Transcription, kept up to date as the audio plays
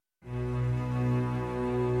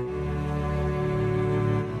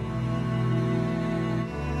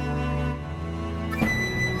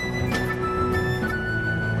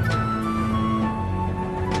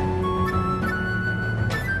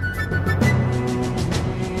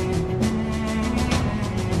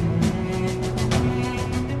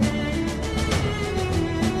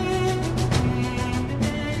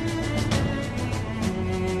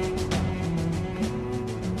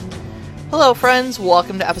Hello, friends.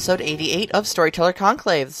 Welcome to episode 88 of Storyteller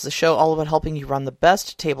Conclave. This is a show all about helping you run the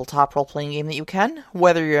best tabletop role-playing game that you can,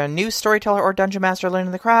 whether you're a new storyteller or dungeon master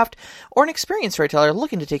learning the craft, or an experienced storyteller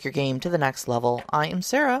looking to take your game to the next level. I am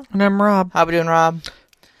Sarah. And I'm Rob. How we doing, Rob?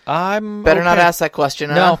 I'm Better okay. not ask that question,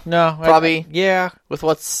 No, huh? no. Probably. Yeah. With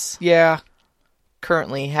what's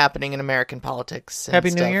currently happening in American politics. And Happy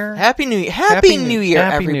New stuff. Year. Happy New Year. Happy New Year,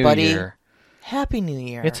 Happy everybody. New Year. Happy New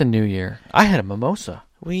Year. It's a new year. I had a mimosa.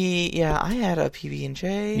 I had a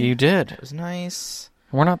PB&J. You did. It was nice.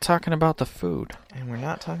 We're not talking about the food. And we're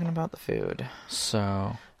not talking about the food.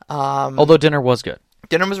 So, although dinner was good.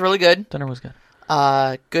 Dinner was really good. Dinner was good.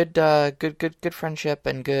 Good friendship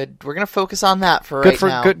and good. We're gonna focus on that for right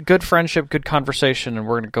now. Good friendship, good conversation, and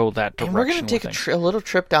we're gonna go that direction. And we're gonna take a little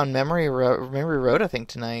trip down memory road. I think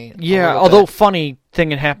tonight. Yeah. Although funny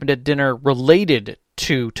thing had happened at dinner related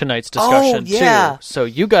to tonight's discussion too. So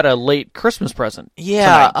you got a late Christmas present.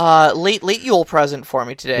 Yeah. Tonight. Late Yule present for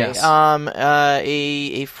me today. Yes.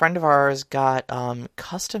 A friend of ours got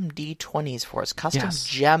custom D20s for us. Custom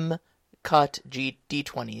gem cut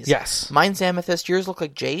D20s. Yes. Mine's amethyst. Yours look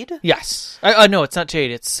like jade? Yes. No, it's not jade.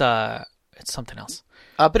 It's something else.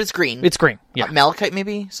 But it's green. It's green. Yeah. Malachite,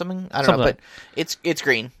 maybe something. I don't know, but it's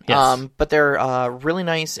green. Yes. But they're really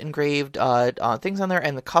nice engraved things on there,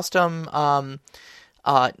 and the custom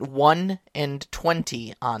 1 and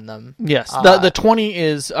 20 on them. Yes. The 20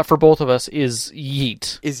 is for both of us is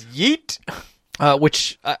yeet. Is yeet.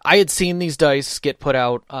 Which I had seen these dice get put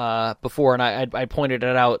out before, and I pointed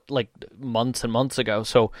it out like months and months ago.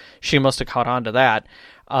 So she must have caught on to that.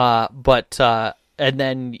 And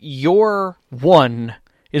then your one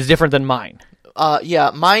is different than mine.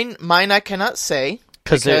 Mine I cannot say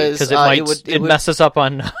because it messes up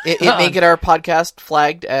on. It may get our podcast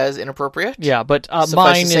flagged as inappropriate. Yeah, but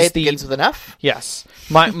mine is begins with an F. Yes,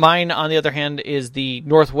 mine on the other hand is the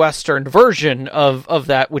Northwestern version of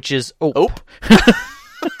that, which is Ope.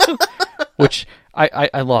 Which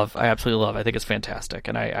I love. I absolutely love. I think it's fantastic,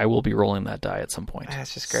 and I will be rolling that die at some point.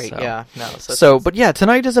 That's just great. So, yeah. No. But yeah,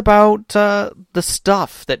 tonight is about the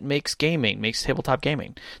stuff that makes tabletop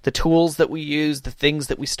gaming, the tools that we use, the things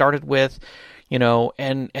that we started with,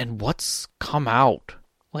 and what's come out.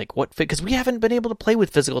 Like because we haven't been able to play with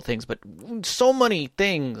physical things, but so many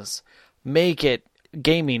things make it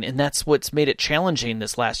gaming, and that's what's made it challenging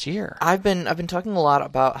this last year. I've been talking a lot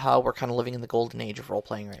about how we're kind of living in the golden age of role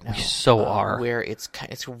playing right now. We so are, where it's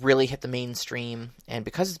really hit the mainstream, and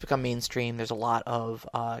because it's become mainstream, there's a lot of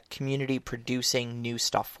community producing new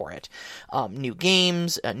stuff for it, new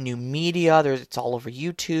games, new media. It's all over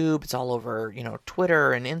YouTube, it's all over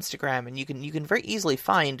Twitter and Instagram, and you can very easily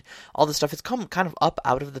find all this stuff. It's come kind of up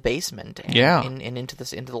out of the basement and into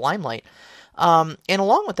the limelight. And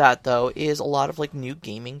along with that, though, is a lot of new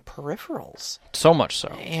gaming peripherals. So much so,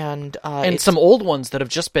 and some old ones that have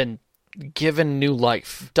just been given new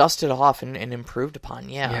life, dusted off, and improved upon.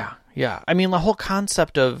 Yeah. I mean, the whole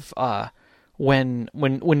concept of when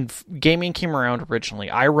gaming came around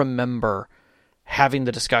originally, I remember having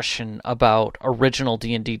the discussion about original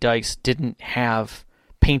D&D dice didn't have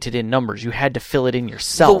painted in numbers. You had to fill it in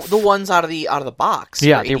yourself. The ones out of the box.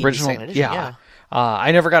 Yeah, the original. Yeah.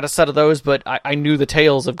 I never got a set of those, but I knew the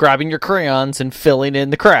tales of grabbing your crayons and filling in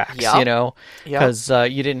the cracks, because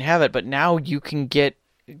you didn't have it. But now you can get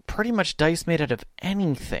pretty much dice made out of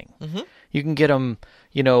anything. Mm-hmm. You can get them,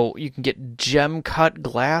 you can get gem cut,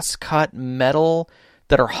 glass cut, metal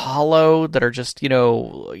that are hollow, that are just,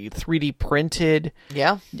 3D printed.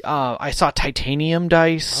 Yeah. I saw titanium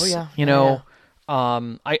dice. Oh, yeah.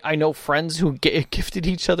 I know friends who gifted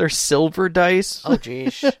each other silver dice. Oh,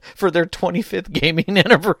 geez. For their 25th gaming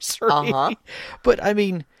anniversary. Uh-huh. But I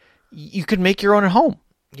mean, you could make your own at home.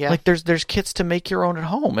 Yeah. There's kits to make your own at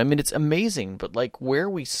home. I mean, it's amazing. But where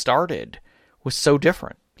we started was so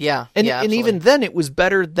different. Yeah. And even then, it was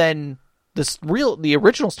better than the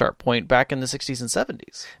original start point back in the 60s and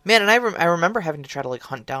 70s. Man, and I remember having to try to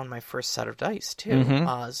hunt down my first set of dice too.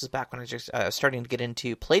 Mm-hmm. This is back when I was just starting to get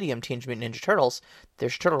into Palladium Teenage Mutant Ninja Turtles.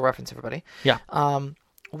 There's your turtle reference, everybody. Yeah.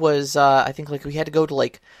 I think we had to go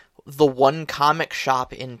to the one comic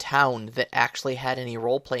shop in town that actually had any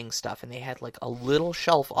role playing stuff, and they had a little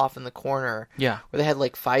shelf off in the corner. Yeah. Where they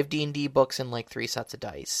had 5 D&D books and 3 sets of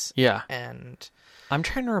dice. Yeah. And I'm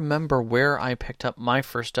trying to remember where I picked up my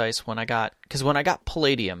first dice when I got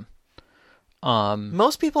Palladium.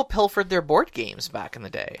 Most people pilfered their board games back in the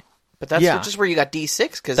day, but that's just where you got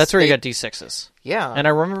D6. That's where you got D6s. Yeah, and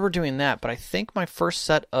I remember doing that. But I think my first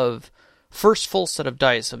full set of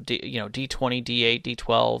dice of D20, D8,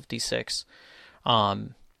 D12,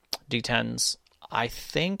 D6, D10s. I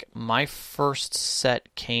think my first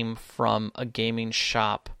set came from a gaming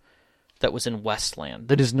shop that was in Westland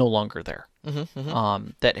that is no longer there.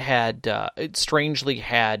 That had it strangely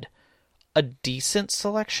had a decent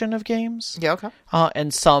selection of games. Yeah, okay.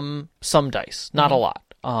 And some dice, not a lot.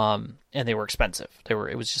 And they were expensive.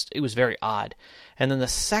 It was very odd. And then the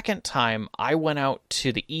second time I went out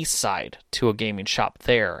to the east side to a gaming shop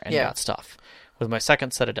there and got stuff with my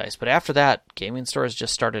second set of dice. But after that, gaming stores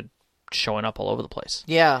just started showing up all over the place.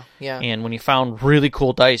 Yeah, yeah. And when you found really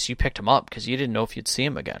cool dice, you picked them up because you didn't know if you'd see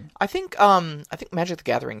them again. I think Magic the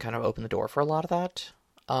Gathering kind of opened the door for a lot of that.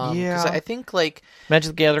 Because I think like Magic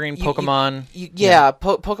the Gathering, Pokemon.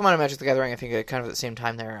 Pokemon and Magic the Gathering. I think kind of at the same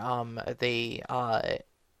time there.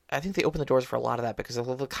 I think they opened the doors for a lot of that because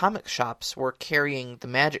the comic shops were carrying the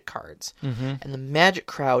Magic cards, and the Magic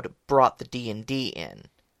crowd brought the D&D in.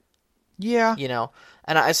 Yeah,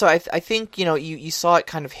 and I think you saw it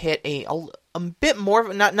kind of hit a bit more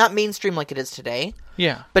of not mainstream like it is today.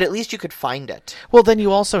 Yeah. But at least you could find it. Well, then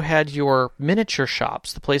you also had your miniature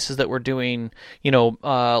shops, the places that were doing,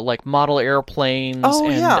 like model airplanes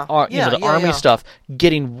the Army stuff,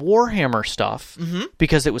 getting Warhammer stuff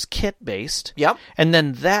because it was kit-based. Yep. And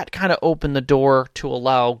then that kind of opened the door to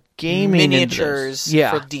allow gaming miniatures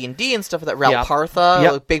for D&D and stuff like that.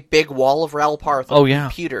 Ralpartha, big wall of Ralpartha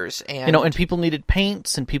computers. And people needed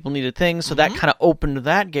paints and people needed things, so that kind of opened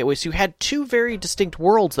that gateway. So you had two very distinct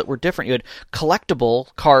worlds that were different. You had collectible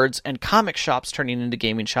cards and comic shops turning into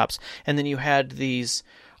gaming shops, and then you had these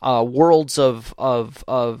worlds of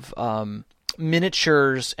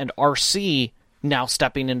miniatures and RC now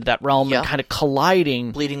stepping into that realm and kind of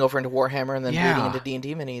colliding, bleeding over into Warhammer, and then bleeding into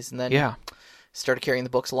D&D minis, and then started carrying the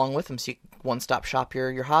books along with them, so you one-stop shop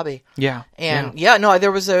your hobby. Yeah, and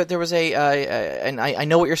there was a and I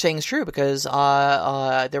know what you're saying is true because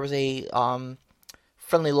there was a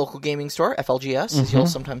friendly local gaming store, FLGS, as you'll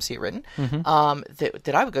sometimes see it written,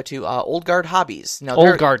 that I would go to, Old Guard Hobbies. Now,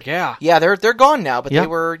 Old Guard, yeah. Yeah, they're gone now, but they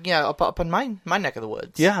were, up in my neck of the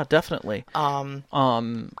woods. Yeah, definitely.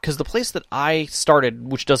 Because the place that I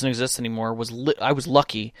started, which doesn't exist anymore, I was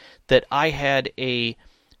lucky that I had a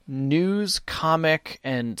news, comic,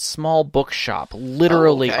 and small bookshop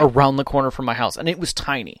literally around the corner from my house, and it was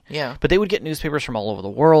tiny. Yeah. But they would get newspapers from all over the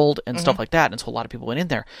world and stuff like that, and so a lot of people went in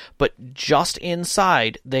there. But just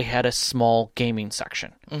inside, they had a small gaming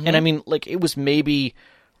section. And I mean, like, it was maybe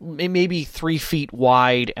 3 feet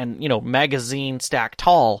wide and, magazine stack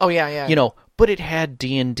tall. Oh, yeah. But it had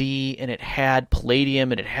D&D and it had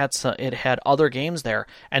Palladium and it had other games there,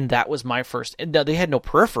 and that was my first. And they had no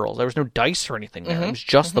peripherals. There was no dice or anything there. It was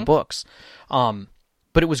just the books. But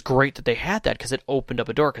it was great that they had that because it opened up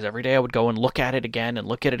a door. Because every day I would go and look at it again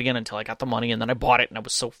until I got the money, and then I bought it, and I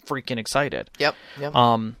was so freaking excited. Yep.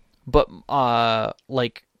 But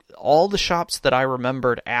like all the shops that I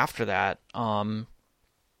remembered after that, one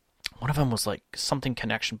of them was like something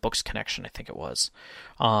Connection, Books Connection, I think it was.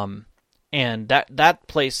 And that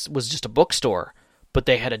place was just a bookstore, but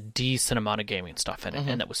they had a decent amount of gaming stuff in it,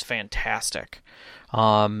 and that was fantastic.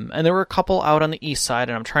 And there were a couple out on the east side,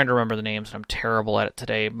 and I'm trying to remember the names, and I'm terrible at it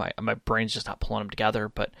today. My brain's just not pulling them together,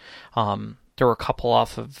 but there were a couple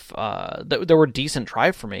off of... There were a decent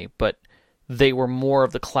drive for me, but they were more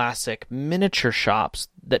of the classic miniature shops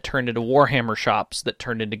that turned into Warhammer shops that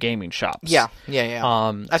turned into gaming shops. Yeah.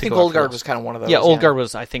 I think Old Guard was kind of one of those. Yeah, Old Guard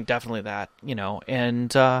was, I think, definitely that,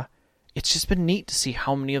 and... it's just been neat to see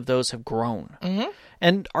how many of those have grown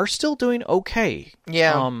and are still doing okay.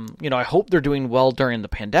 Yeah. I hope they're doing well during the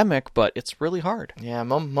pandemic, but it's really hard. Yeah,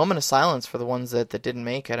 moment of silence for the ones that didn't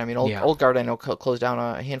make it. I mean, Old Guard, I know, closed down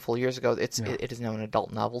a handful of years ago. It is now an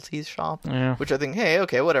adult novelties shop, which I think, hey,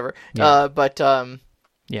 okay, whatever. Yeah.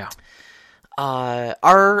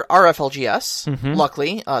 Our FLGS,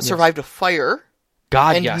 luckily, survived a fire.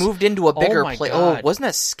 And moved into a bigger place. Oh, wasn't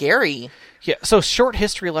that scary? Yeah, so short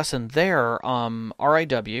history lesson there.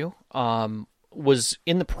 RIW was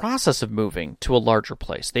in the process of moving to a larger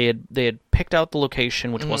place. They had picked out the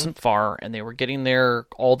location, which wasn't far, and they were getting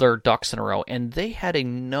all their ducks in a row. And they had a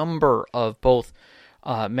number of both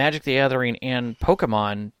Magic the Gathering and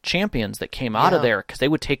Pokemon champions that came out of there because they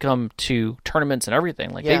would take them to tournaments and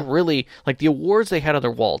everything. Like they really the awards they had on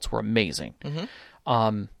their walls were amazing.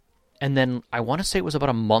 And then I want to say it was about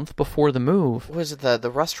a month before the move. Was it the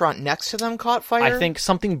restaurant next to them caught fire? I think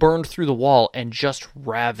something burned through the wall and just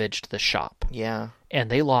ravaged the shop. Yeah. And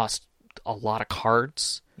they lost a lot of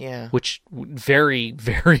cards. Yeah. Which very,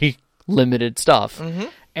 very limited stuff.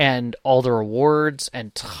 And all their awards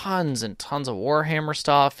and tons of Warhammer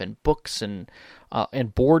stuff and books and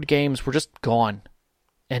board games were just gone.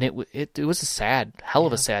 And it was a hell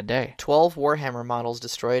of a sad day. 12 Warhammer models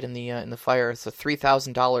destroyed in the fire. So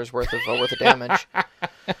 $3,000 worth of damage.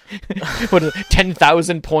 What is it,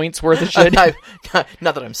 10,000 points worth of shit? Not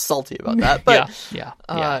that I'm salty about that, but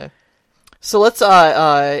yeah. So let's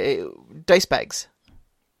dice bags.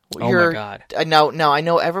 Oh my god! Now I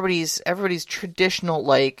know everybody's traditional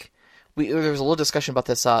there was a little discussion about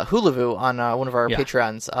this. Hulavu on one of our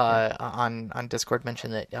Patreons on Discord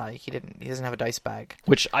mentioned that he doesn't have a dice bag,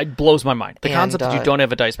 which blows my mind. The concept that you don't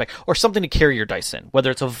have a dice bag or something to carry your dice in,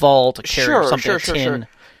 whether it's a vault, a carrier, something, a tin. Sure.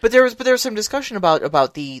 But there was some discussion about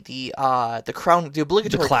the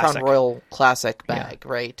obligatory Crown Royal Classic bag,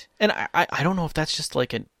 right? And I don't know if that's just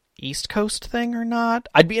like an East Coast thing or not.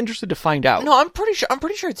 I'd be interested to find out. No, I'm pretty sure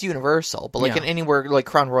it's universal, but in anywhere like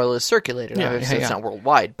Crown Royal is circulated, obviously it's not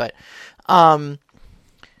worldwide. But I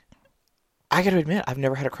got to admit, I've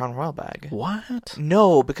never had a Crown Royal bag. What?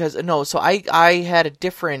 No, so I had a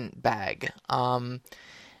different bag.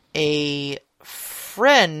 A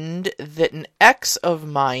friend that an ex of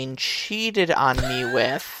mine cheated on me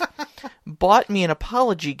with bought me an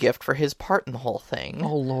apology gift for his part in the whole thing.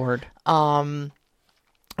 Oh Lord.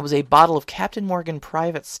 It was a bottle of Captain Morgan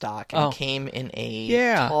private stock and came in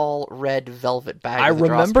a tall red velvet bag. I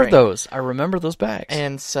remember those. I remember those bags.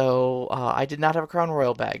 And so I did not have a Crown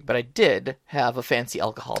Royal bag, but I did have a fancy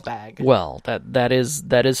alcohol bag. Well, that is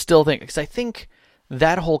still thing, because I think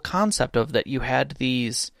that whole concept of that you had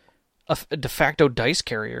these de facto dice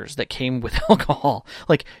carriers that came with alcohol,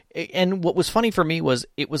 and what was funny for me was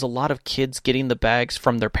it was a lot of kids getting the bags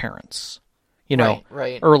from their parents.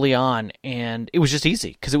 Right. Early on, and it was just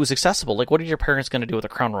easy because it was accessible. Like, what are your parents going to do with a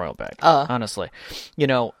Crown Royal bag? Honestly,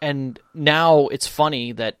 and now it's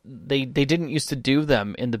funny that they didn't used to do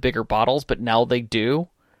them in the bigger bottles, but now they do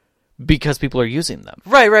because people are using them.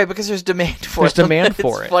 Right, because there's demand for it. There's demand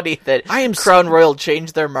for it. It's funny that Crown Royal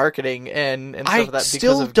changed their marketing and stuff like that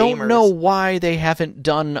because of gamers. I still don't know why they haven't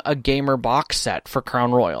done a gamer box set for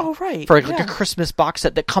Crown Royal. Oh, right. For a Christmas box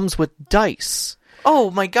set that comes with dice.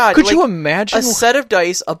 Oh my god! Could you imagine a set of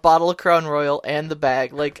dice, a bottle of Crown Royal, and the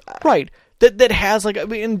bag? Right. That has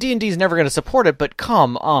D&D's never going to support it, but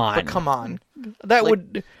come on. That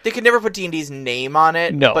would they could never put D&D's name on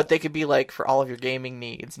it. No, but they could be for all of your gaming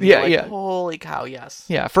needs. And holy cow! Yes.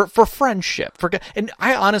 Yeah, for friendship, and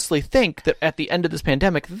I honestly think that at the end of this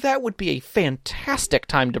pandemic, that would be a fantastic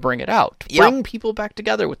time to bring it out. Bring people back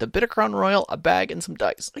together with a bit of Crown Royal, a bag, and some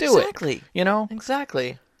dice. Do it. Exactly.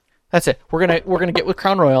 Exactly. That's it. We're gonna get with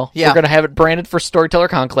Crown Royal. Yeah. We're gonna have it branded for Storyteller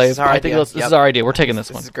Conclave. I think this is our idea. We're taking this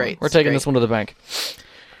one. This is great. We're taking this one to the bank.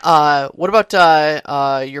 What about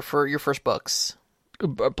your first books?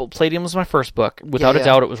 Palladium was my first book. Without a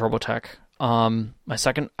doubt, it was Robotech. My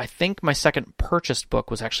second purchased book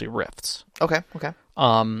was actually Rifts. Okay.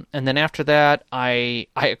 And then after that, I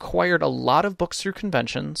acquired a lot of books through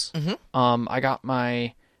conventions. Mm-hmm. I got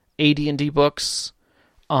my AD&D books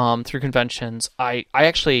through conventions. I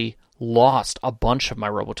actually lost a bunch of my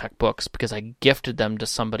Robotech books because I gifted them to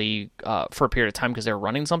somebody for a period of time because they were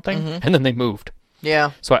running something, and then they moved.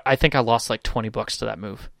 Yeah. So I think I lost 20 books to that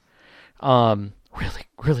move. Really,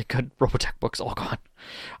 really good Robotech books all gone.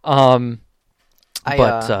 I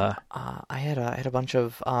had a bunch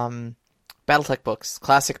of BattleTech books,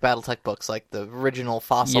 classic BattleTech books, like the original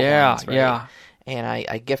Fossil ones, right? Yeah. And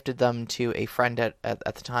I gifted them to a friend at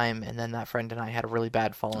the time, and then that friend and I had a really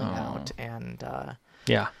bad falling out, and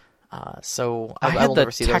so I had will the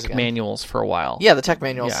never see those tech again. manuals for a while. Yeah, the tech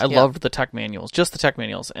manuals. Yeah, I loved the tech manuals, just the tech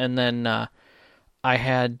manuals, and then I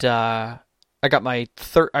had I got my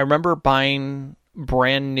I remember buying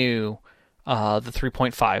brand new the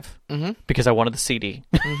 3.5 because I wanted the CD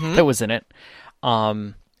that was in it,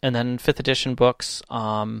 and then 5th edition books,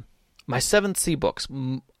 my 7th Sea books.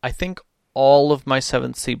 I think all of my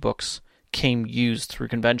 7th Sea books came used through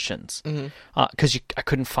conventions because I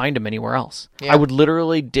couldn't find them anywhere else. Yeah. I would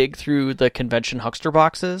literally dig through the convention huckster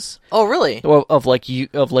boxes. Oh, really? Of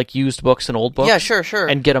used books and old books. Yeah, sure.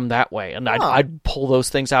 And get them that way. And I'd pull those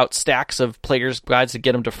things out, stacks of players' guides to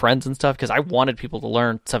get them to friends and stuff because I wanted people to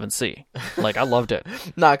learn 7th Sea. I loved it.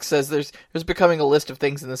 Knox says there's becoming a list of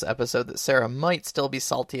things in this episode that Sarah might still be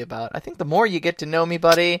salty about. I think the more you get to know me,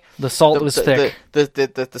 buddy, the salt was thick.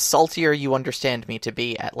 The saltier you understand me to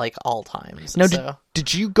be at all times. Now,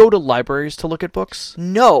 did you go to libraries to look at books?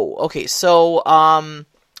 No. Okay, so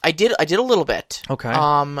I did a little bit. Okay.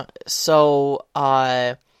 So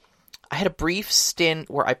I had a brief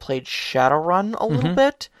stint where I played Shadowrun a little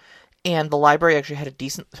bit, and the library actually had a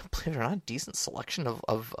decent selection of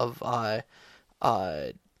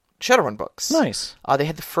Shadowrun books. Nice. They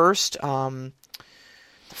had the first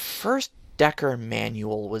Decker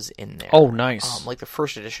manual was in there. Oh, nice. Like the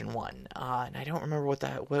first edition one. And I don't remember what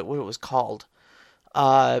it was called.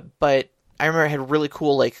 But I remember it had really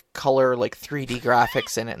cool, like, color, like, 3D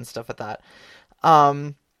graphics in it and stuff like that.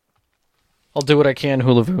 I'll do what I can,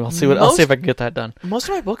 Hulavu. I'll see if I can get that done. Most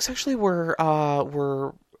of my books actually were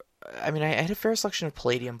I mean, I had a fair selection of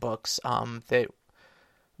Palladium books,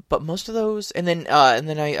 but most of those, and then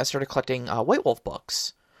I started collecting White Wolf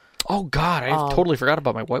books. Oh God, I totally forgot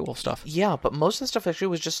about my White Wolf stuff. Yeah, but most of the stuff actually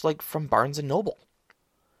was just like from Barnes and Noble.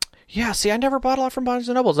 Yeah, see, I never bought a lot from Barnes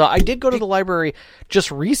and Noble. I did go to the library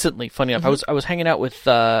just recently. Funny enough, I was hanging out with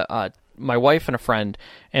my wife and a friend,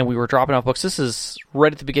 and we were dropping off books. This is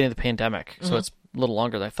right at the beginning of the pandemic, so it's a little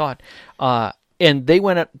longer than I thought. And they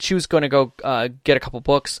went up, she was going to go get a couple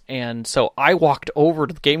books, and so I walked over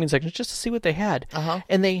to the gaming section just to see what they had.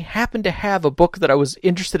 And they happened to have a book that I was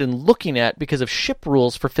interested in looking at because of ship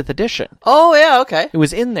rules for 5th edition. Oh, yeah, okay. It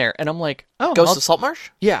was in there, and I'm like, oh. Ghost of Saltmarsh?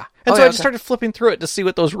 Yeah. And so I just started flipping through it to see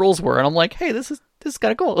what those rules were, and I'm like, hey, this is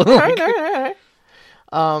kind of cool. All right.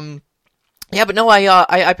 Yeah, but no,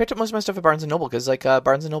 I picked up most of my stuff at Barnes & Noble, because like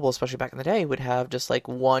Barnes & Noble, especially back in the day, would have just like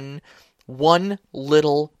one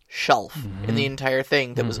little shelf in the entire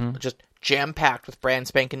thing that was just jam-packed with brand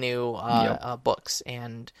spanking new books.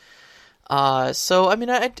 And so, I mean,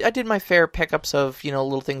 I did my fair pickups of,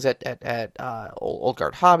 little things at Old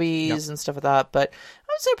Guard Hobbies and stuff like that, but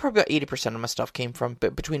I would say probably about 80% of my stuff came from,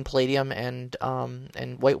 between Palladium and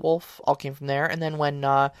White Wolf, all came from there. And then when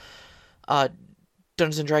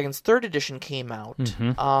Dungeons & Dragons 3rd edition came out,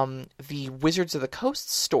 the Wizards of the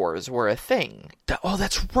Coast stores were a thing.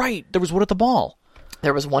 That's right. There was one at the mall.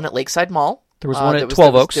 There was one at Lakeside Mall. There was one at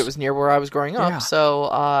 12 Oaks. It was near where I was growing up, so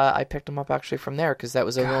I picked them up actually from there, because that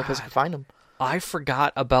was the only place I could find them. I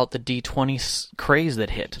forgot about the D20 craze that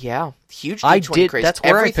hit. Yeah, huge D20 craze. That's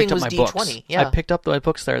where Everything I picked up my D20. books. Yeah. I picked up my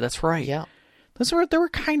books there. That's right. Yeah, they were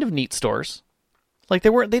kind of neat stores. Like they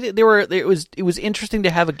were. It was interesting to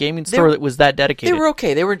have a gaming store that was that dedicated. They were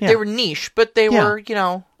okay. They were niche, but they were.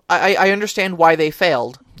 I understand why they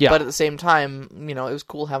failed. Yeah. But at the same time, it was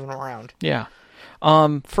cool having them around. Yeah.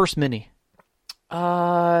 First mini.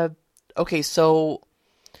 Okay, so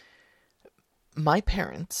my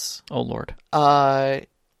parents. Oh Lord.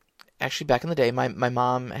 Actually, back in the day, my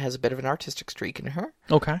mom has a bit of an artistic streak in her.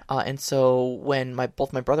 Okay. And so when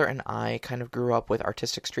both my brother and I kind of grew up with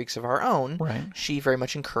artistic streaks of our own, she very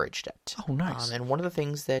much encouraged it. Oh, nice. And one of the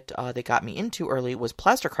things that they got me into early was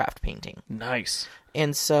plastercraft painting. Nice.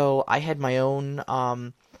 And so I had my own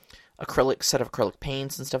set of acrylic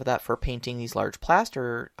paints and stuff like that for painting these large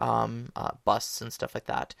plaster busts and stuff like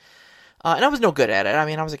that. And I was no good at it. I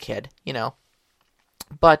mean, I was a kid,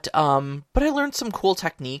 But I learned some cool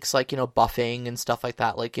techniques like, buffing and stuff like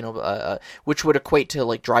that, like, which would equate to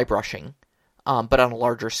like dry brushing, but on a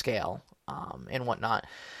larger scale, and whatnot.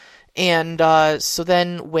 And so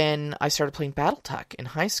then when I started playing BattleTech in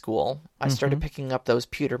high school, I started picking up those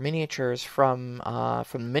pewter miniatures from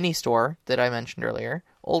the mini store that I mentioned earlier,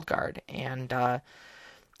 Old Guard. And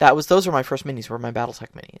those were my first minis, were my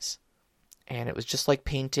BattleTech minis. And it was just like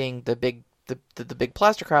painting the big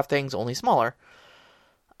plastercraft things, only smaller.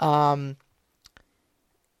 After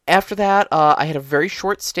that, I had a very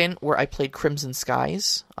short stint where I played Crimson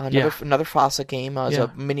Skies, another FASA game. It was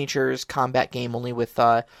a miniatures combat game, only with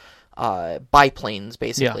biplanes,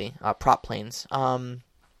 basically, prop planes. And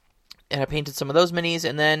I painted some of those minis,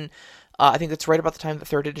 and then I think that's right about the time that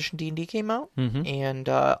 3rd edition D&D came out, and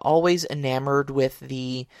always enamored with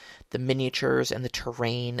the miniatures and the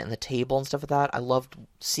terrain and the table and stuff like that. I loved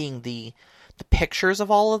seeing the pictures of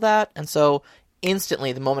all of that, and so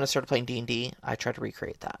instantly, the moment I started playing D&D, I tried to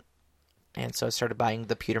recreate that. And so I started buying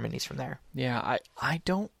the pewter minis from there. Yeah,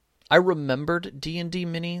 I remembered D&D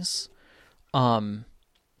minis,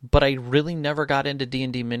 but I really never got into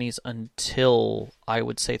D&D minis until, I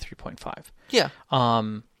would say, 3.5. Yeah.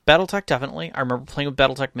 BattleTech, definitely. I remember playing with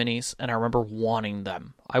BattleTech minis, and I remember wanting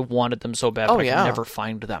them. I wanted them so bad, but I could never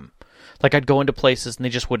find them. Like, I'd go into places, and they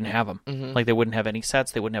just wouldn't have them. Like, they wouldn't have any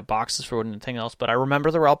sets. They wouldn't have boxes for anything else. But I remember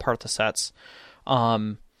they were all part of the sets.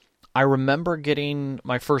 I remember getting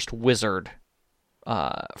my first wizard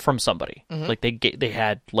from somebody. Like, they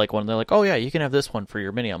had, like, one. They're like, oh, yeah, you can have this one for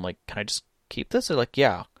your mini. I'm like, can I just keep this? They're like,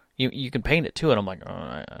 yeah. You can paint it, too. And I'm like,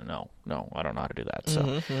 no, I don't know how to do that.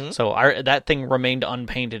 So that thing remained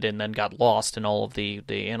unpainted and then got lost in all of the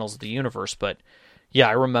annals of the universe. But, yeah,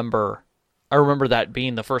 I remember that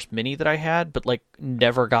being the first mini that I had, but, like,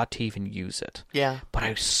 never got to even use it. Yeah. But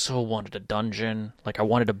I so wanted a dungeon. Like, I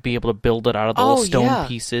wanted to be able to build it out of the little stone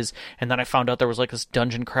pieces. And then I found out there was, like, this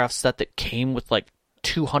dungeon craft set that came with, like,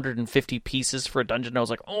 250 pieces for a dungeon. I was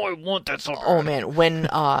like, oh, I want that so bad. Oh man, when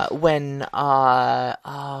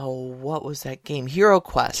what was that game? Hero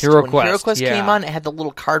Quest. When Hero Quest came on, it had the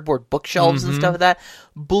little cardboard bookshelves and stuff like that.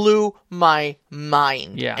 Blew my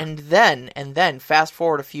mind. Yeah. And then fast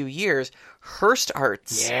forward a few years, Hearst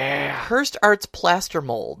Arts. Yeah. Hearst Arts plaster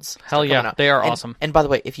molds. Hell yeah, they are awesome. And by the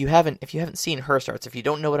way, if you haven't seen Hearst Arts, if you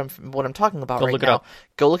don't know what I'm talking about right now,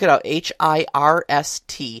 go look it up.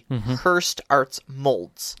 HIRST. Hearst Arts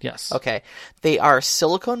molds. Yes. Okay. They are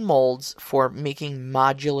silicone molds for making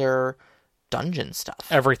modular dungeon stuff.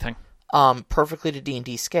 Everything. Perfectly to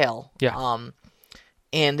D&D scale. Yeah.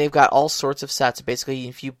 And they've got all sorts of sets. Basically,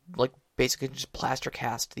 if you basically just plaster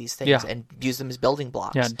cast these things and use them as building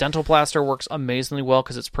blocks. Yeah, dental plaster works amazingly well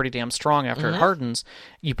because it's pretty damn strong after it hardens.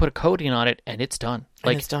 You put a coating on it and it's done.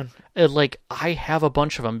 It's done. I have a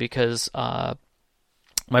bunch of them because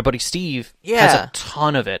my buddy Steve has a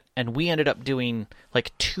ton of it, and we ended up doing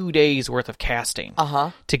 2 days worth of casting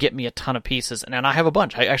to get me a ton of pieces. And I have a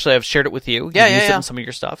bunch. I've shared it with you. You used it in some of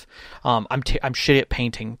your stuff. I'm shitty at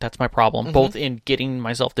painting. That's my problem, both in getting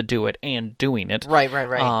myself to do it and doing it.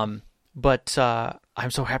 Right. But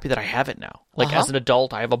I'm so happy that I have it now. As an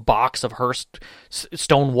adult, I have a box of Hearst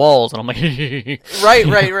stone walls, and I'm like,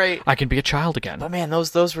 right. I can be a child again. But man,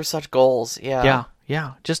 those were such goals. Yeah.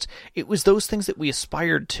 Just it was those things that we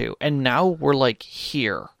aspired to, and now we're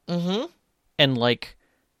here. Mm-hmm. And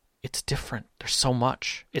it's different. There's so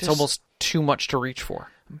much. It's almost too much to reach for.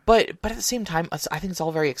 But at the same time, I think it's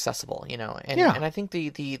all very accessible, And I think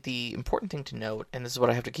the important thing to note, and this is what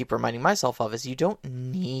I have to keep reminding myself of, is you don't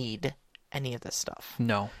need any of this stuff.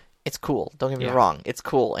 No. It's cool. Don't get me wrong. It's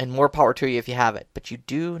cool, and more power to you if you have it. But you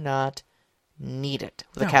do not need it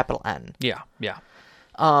with a capital N. Yeah.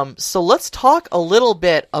 So let's talk a little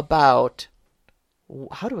bit about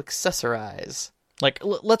how to accessorize.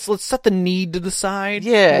 Let's set the need to the side.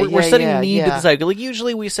 Yeah, we're setting need to the side.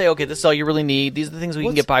 Usually we say, okay, this is all you really need. These are the things we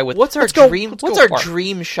can get by with. What's our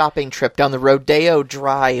dream shopping trip down the Rodeo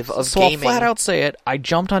Drive of gaming? So I'll flat out say it. I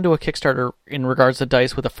jumped onto a Kickstarter in regards to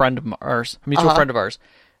dice with a friend of ours, a mutual friend of ours,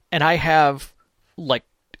 and I have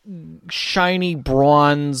shiny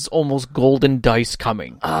bronze, almost golden dice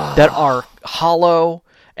coming that are hollow,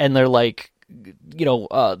 and they're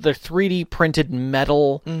they're 3D printed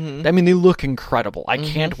metal. Mm-hmm. I mean, they look incredible. I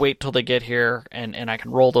can't wait till they get here and I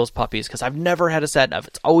can roll those puppies, because I've never had a set.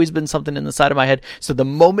 It's always been something in the side of my head. So the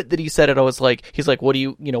moment that he said it, I was like, he's like, what do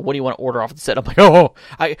you want to order off the set? I'm like, I'll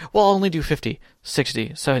only do 50,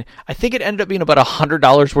 60, 70. I think it ended up being about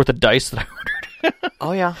 $100 worth of dice that I ordered.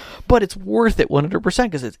 Oh yeah, but it's worth it 100%,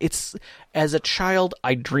 because it's as a child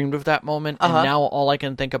I dreamed of that moment, and now all I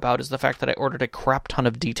can think about is the fact that I ordered a crap ton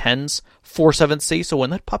of D10s for 7th Sea, so when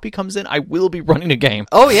that puppy comes in, I will be running a game.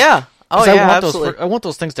 Oh yeah, absolutely. I want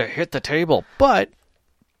those things to hit the table, but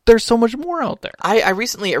there's so much more out there. I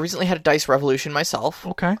recently had a dice revolution myself.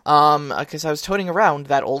 Okay. Because I was toting around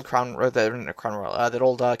that old that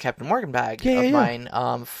old Captain Morgan bag of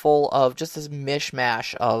mine, full of just this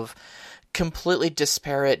mishmash of completely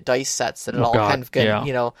disparate dice sets that kind of get,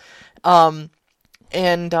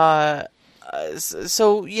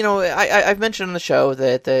 so I've mentioned on the show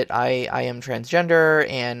that I am transgender,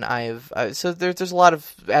 and so there's a lot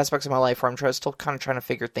of aspects of my life where I'm still kind of trying to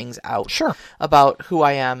figure things out about who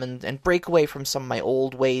I am and break away from some of my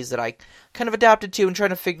old ways that I kind of adapted to, and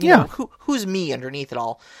trying to figure who's me underneath it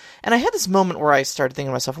all. And I had this moment where I started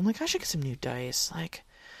thinking to myself, I'm like, I should get some new dice,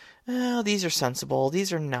 oh, these are sensible,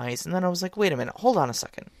 these are nice. And then I was like, wait a minute, hold on a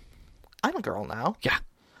second. I'm a girl now. Yeah.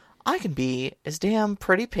 I can be as damn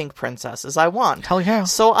pretty pink princess as I want. Hell yeah.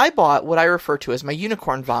 So I bought what I refer to as my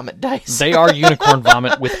unicorn vomit dice. They are unicorn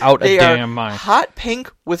vomit without a damn mind. Hot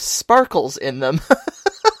pink with sparkles in them.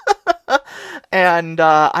 And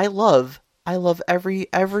I love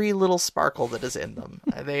every little sparkle that is in them.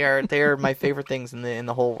 They are my favorite things in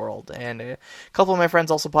the whole world. And a couple of my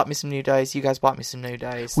friends also bought me some new dice. You guys bought me some new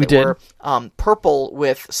dice. We did. Were purple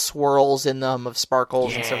with swirls in them of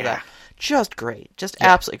sparkles and stuff like that. Just great. Just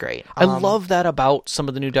absolutely great. I love that about some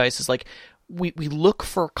of the new dice is we look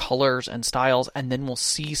for colors and styles, and then we'll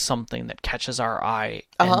see something that catches our eye.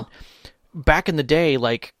 And back in the day,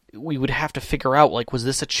 we would have to figure out, was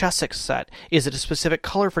this a Chessex set? Is it a specific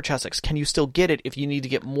color for Chessex? Can you still get it if you need to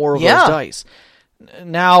get more of those dice?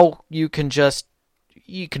 Now you can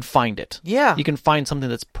find it. Yeah. You can find something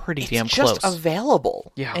that's pretty damn close. It's just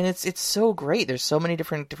available. Yeah. And it's so great. There's so many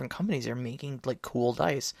different companies that are making cool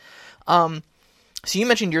dice. So you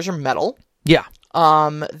mentioned yours are metal. Yeah.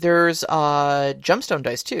 There's gemstone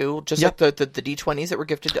dice too, just like the D20s that were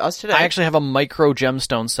gifted to us today. I actually have a micro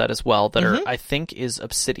gemstone set as well that I think is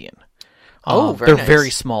obsidian. Very nice. Very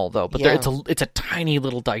small though, but it's a tiny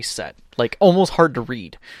little dice set, like almost hard to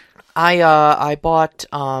read. I bought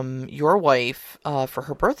your wife for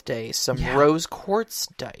her birthday some rose quartz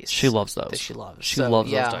dice. She loves those. She loves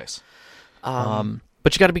those dice.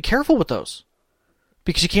 But you got to be careful with those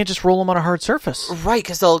because you can't just roll them on a hard surface. Right,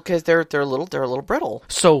 because they're a little brittle.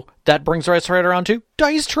 So that brings us right around to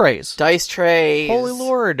dice trays. Dice trays. Holy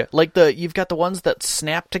Lord! Like you've got the ones that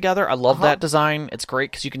snap together. I love that design. It's great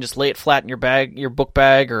because you can just lay it flat in your bag, your book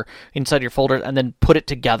bag, or inside your folder, and then put it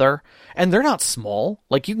together. And they're not small.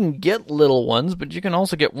 Like you can get little ones, but you can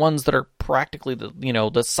also get ones that are practically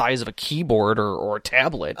the size of a keyboard or a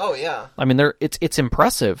tablet. Oh yeah. I mean, it's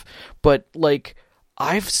impressive, but like.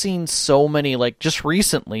 I've seen so many, like just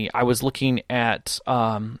recently I was looking up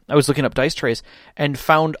dice trays and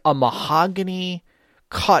found a mahogany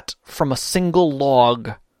cut from a single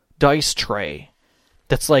log dice tray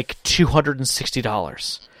that's like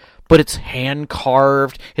 $260. But it's hand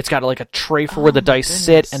carved. It's got like a tray for where the dice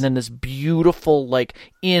sit, and then this beautiful like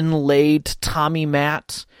inlaid tatami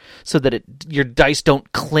mat so that your dice don't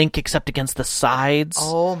clink except against the sides.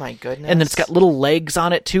 Oh my goodness! And then it's got little legs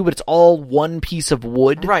on it too, but it's all one piece of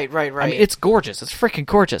wood. Right. I mean, it's gorgeous. It's freaking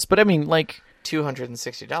gorgeous. But I mean, like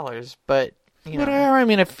 $260. But you know, whatever. I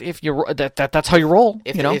mean, if you that's how you roll.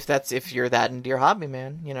 If you're that into your hobby,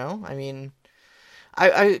 man. You know, I mean.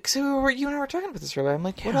 So you and I were talking about this earlier. I'm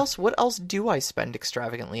like, what else do I spend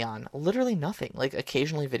extravagantly on? Literally nothing. Like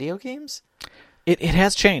occasionally video games. It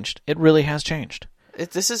has changed. It really has changed.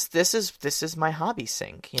 This is my hobby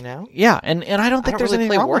sink, you know? Yeah, and I don't think there's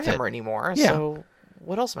anything wrong with it. I don't really play Warhammer anymore, so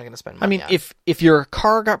what else am I going to spend money on? I mean, if you're a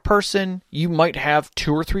car person, you might have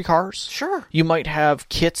 2 or 3 cars. Sure. You might have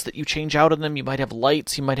kits that you change out of them. You might have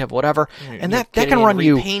lights. You might have whatever. And that can run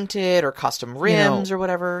you... Repainted or custom rims or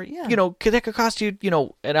whatever. Yeah. That could cost you,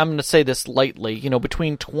 and I'm going to say this lightly,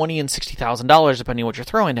 between $20,000 and $60,000 depending on what you're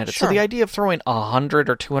throwing at it. Sure. So the idea of throwing $100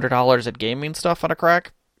 or $200 at gaming stuff on a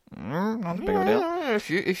crack... not a big of a deal.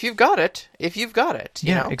 If you've got it,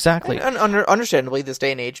 you know? Exactly. And understandably, this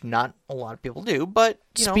day and age, not a lot of people do. But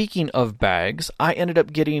speaking of bags, I ended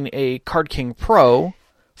up getting a Card King Pro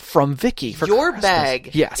from Vicky for your Christmas.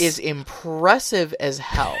 Bag is impressive as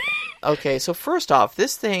hell. Okay, so first off,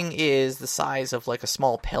 this thing is the size of like a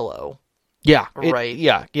small pillow. Yeah, right.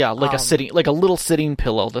 Like a little sitting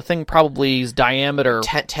pillow. The thing probably is diameter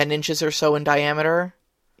 10 inches or so in diameter.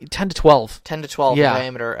 10 to 12. 10 to 12 in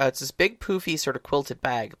diameter. It's this big, poofy, sort of quilted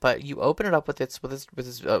bag, but you open it up with its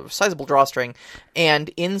sizable drawstring, and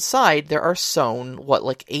inside there are sewn,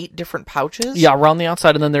 8 different pouches? Yeah, around the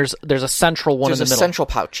outside, and then there's a central one in the middle. There's a central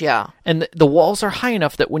pouch, yeah. And the walls are high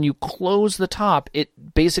enough that when you close the top, it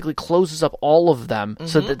basically closes up all of them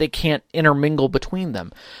so that they can't intermingle between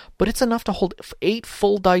them. But it's enough to hold 8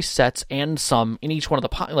 full dice sets and some in each one of the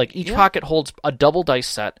pockets. Each pocket holds a double dice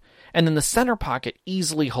set. And then the center pocket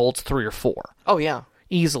easily holds 3 or 4. Oh yeah,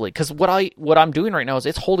 easily. Because what I'm doing right now is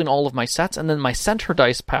it's holding all of my sets, and then my center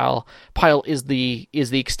dice pile is the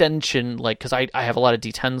extension. Like, because I have a lot of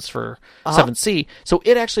D10s for 7C, so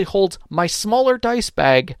it actually holds my smaller dice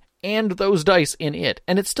bag and those dice in it,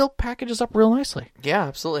 and it still packages up real nicely. Yeah,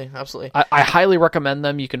 absolutely. I highly recommend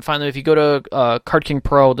them. You can find them if you go to Card King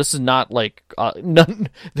Pro. This is not like none.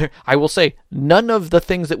 I will say none of the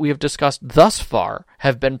things that we have discussed thus far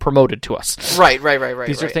have been promoted to us. Right.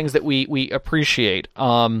 These are things that we appreciate.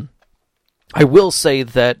 I will say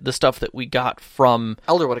that the stuff that we got from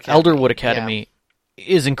Elderwood Academy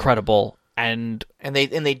is incredible. And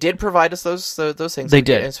they did provide us those things. They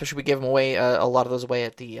did, especially we gave them away a lot of those away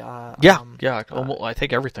at the I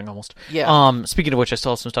think everything almost. Yeah. Speaking of which, I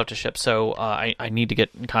still have some stuff to ship, so I need to get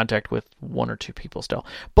in contact with 1 or 2 people still.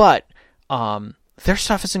 But their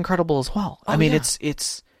stuff is incredible as well. I mean, it's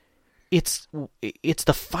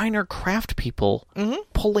the finer craft people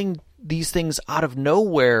pulling these things out of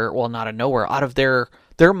nowhere. Well, not out of nowhere, out of their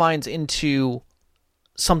minds into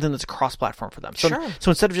something that's cross-platform for them. So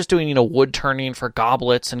instead of just doing, wood turning for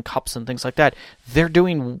goblets and cups and things like that, they're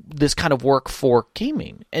doing this kind of work for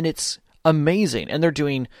gaming, and it's amazing. And they're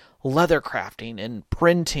doing leather crafting and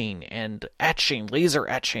printing and etching, laser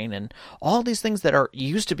etching, and all these things that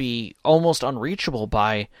used to be almost unreachable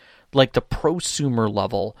by like the prosumer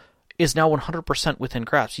level is now 100% within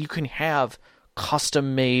grasp. You can have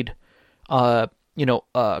custom-made dice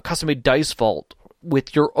vault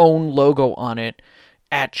with your own logo on it,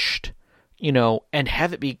 etched, and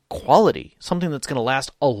have it be quality, something that's going to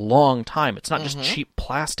last a long time. It's not just cheap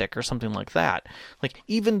plastic or something like that. Like,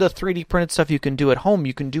 even the 3D printed stuff you can do at home,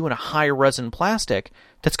 you can do in a high resin plastic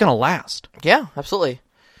that's going to last. Yeah, absolutely.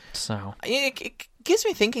 So it gets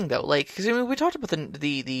me thinking though, like, because we talked about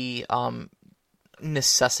the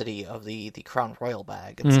necessity of the Crown Royal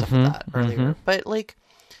bag and stuff like that earlier. But, like,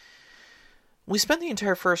 we spent the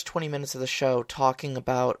entire first 20 minutes of the show talking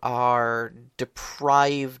about our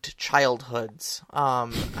deprived childhoods.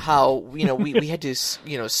 How, we had to,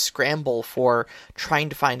 scramble for trying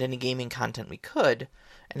to find any gaming content we could,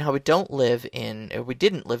 and how we didn't live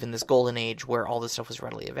in this golden age where all this stuff was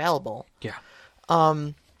readily available. Yeah.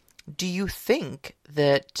 Do you think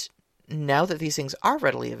that now that these things are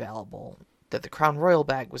readily available, that the Crown Royal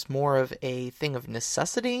bag was more of a thing of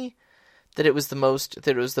necessity? That it was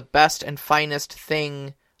the best and finest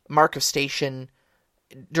mark of station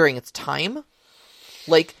during its time?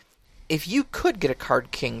 Like, if you could get a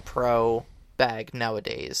Card King Pro bag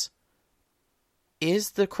nowadays,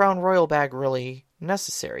 is the Crown Royal bag really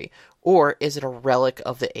necessary? Or is it a relic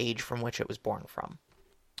of the age from which it was born from?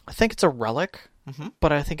 I think it's a relic,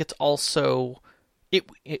 but I think it's also, it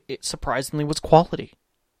surprisingly was quality.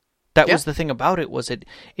 That was the thing about it, was it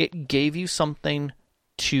gave you something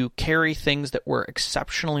to carry things that were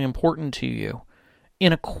exceptionally important to you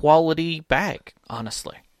in a quality bag,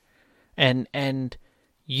 honestly. And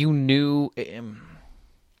you knew...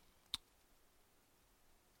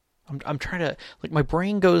 I'm trying to... Like, my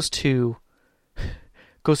brain goes to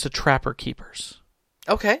Trapper Keepers.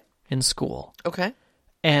 Okay. In school. Okay.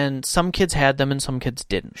 And some kids had them and some kids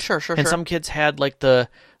didn't. Sure. And some kids had, like, the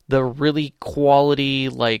really quality,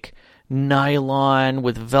 like, nylon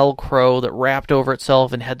with Velcro that wrapped over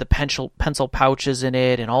itself and had the pencil pouches in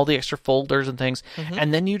it and all the extra folders and things.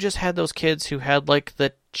 And then you just had those kids who had, like,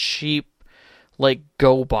 the cheap, like,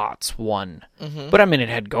 GoBots one. But, I mean, it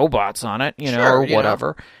had GoBots on it, or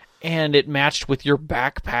whatever. And it matched with your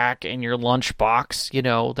backpack and your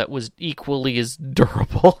lunchbox, that was equally as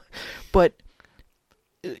durable. But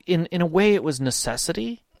in a way, it was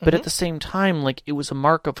necessity. But at the same time, like, it was a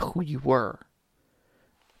mark of who you were.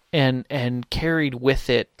 And carried with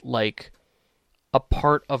it, like, a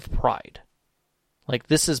part of pride. Like,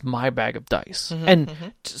 this is my bag of dice.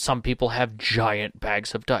 Some people have giant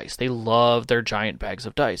bags of dice. They love their giant bags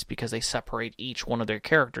of dice because they separate each one of their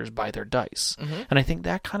characters by their dice. And I think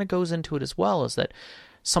that kind of goes into it as well, is that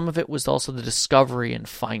some of it was also the discovery and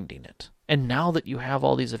finding it. And now that you have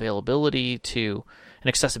all these availability to, and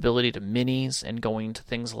accessibility to minis and going to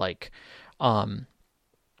things like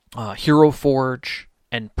Hero Forge,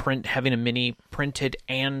 and having a mini printed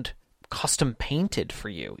and custom painted for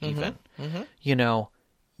you, even.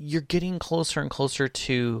 You're getting closer and closer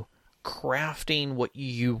to crafting what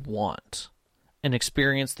you want, an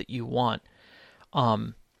experience that you want,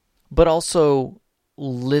 but also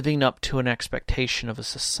living up to an expectation of a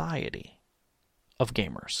society of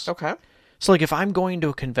gamers. Okay. So, like, if I'm going to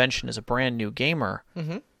a convention as a brand new gamer,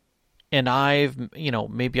 and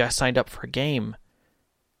maybe I signed up for a game,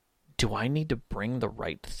 do I need to bring the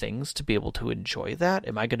right things to be able to enjoy that?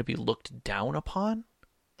 Am I going to be looked down upon?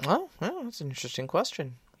 Oh, well, that's an interesting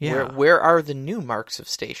question. Yeah. Where are the new marks of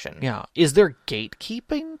station? Yeah. Is there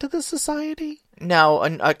gatekeeping to the society? Now,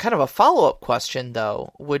 a kind of a follow-up question,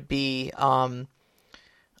 though, would be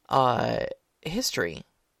history.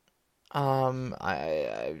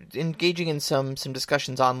 Engaging in some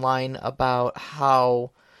discussions online about how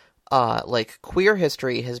like queer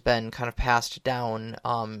history has been kind of passed down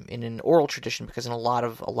in an oral tradition, because in a lot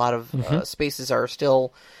of spaces are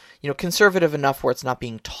still, conservative enough where it's not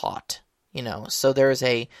being taught. So there's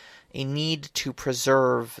a need to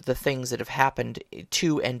preserve the things that have happened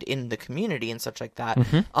to and in the community and such like that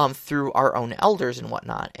through our own elders and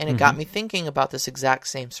whatnot. And it got me thinking about this exact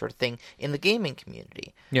same sort of thing in the gaming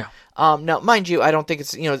community. Yeah. Now, mind you, I don't think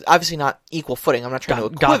it's, obviously not equal footing. I'm not trying to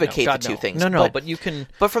equivocate the two things. No, but you can...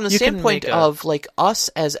 But from the standpoint of, like, us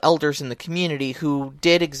as elders in the community who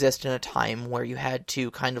did exist in a time where you had to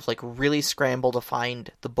kind of, like, really scramble to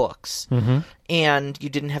find the books, and you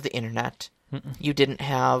didn't have the internet. You didn't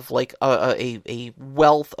have, like, a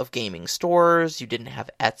wealth of gaming stores. You didn't have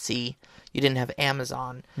Etsy. You didn't have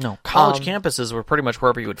Amazon. No, college campuses were pretty much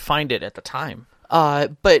wherever you would find it at the time.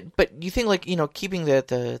 But you think, like, keeping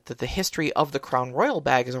the history of the Crown Royal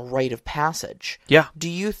bag is a rite of passage. Yeah. Do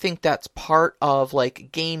you think that's part of,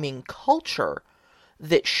 like, gaming culture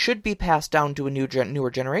that should be passed down to a newer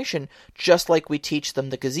generation, just like we teach them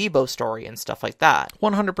the gazebo story and stuff like that?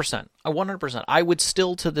 100%. 100%. I would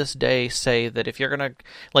still to this day say that if you're going to,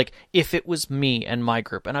 like, if it was me and my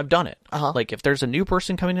group, and I've done it, like, if there's a new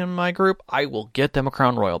person coming in my group, I will get them a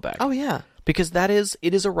Crown Royal bag. Oh, yeah. Because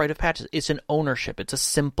it is a rite of passage. It's an ownership. It's a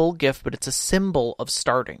simple gift, but it's a symbol of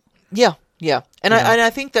starting. Yeah. Yeah, and I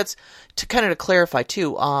think that's to clarify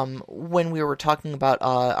too. When we were talking about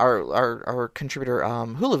our contributor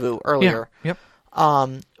Hulavu earlier,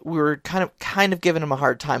 we were kind of giving him a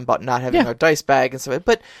hard time about not having a dice bag and stuff.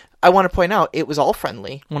 But I want to point out it was all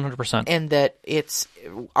friendly, 100%, and that it's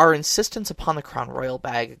our insistence upon the Crown Royal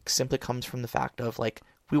bag simply comes from the fact of like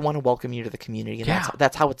we want to welcome you to the community, and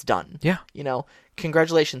that's how it's done. Yeah,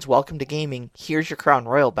 congratulations, welcome to gaming. Here's your Crown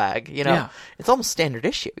Royal bag. It's almost standard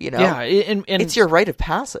issue. Yeah, and it's your rite of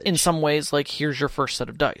passage. In some ways, like here's your first set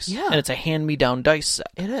of dice. Yeah, and it's a hand-me-down dice set.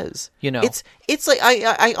 It is. It's like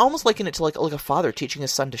I almost liken it to like a father teaching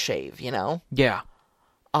his son to shave. Yeah.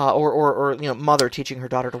 Or mother teaching her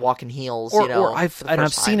daughter to walk in heels. Or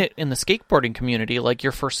I've seen it in the skateboarding community, like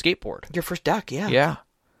your first skateboard, your first deck. Yeah. Yeah.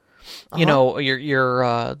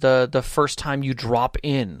 You're the first time you drop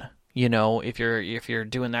in, if you're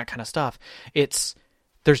doing that kind of stuff,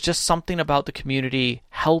 there's just something about the community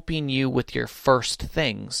helping you with your first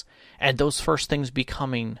things, and those first things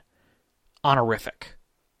becoming honorific,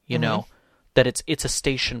 that it's a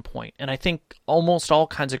station point. And I think almost all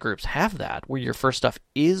kinds of groups have that, where your first stuff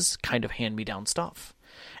is kind of hand-me-down stuff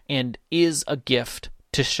and is a gift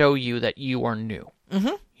to show you that you are new.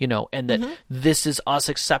 Mm-hmm. And that this is us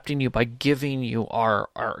accepting you by giving you our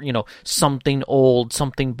something old,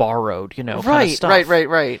 something borrowed, kind of stuff.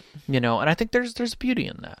 Right. And I think there's beauty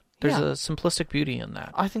in that. There's a simplistic beauty in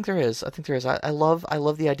that. I think there is. I love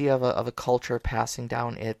the idea of a culture passing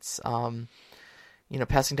down its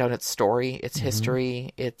passing down its story, its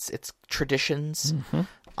history, its traditions,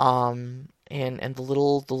 and the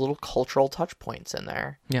little cultural touch points in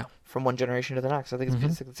there. Yeah. From one generation to the next. I think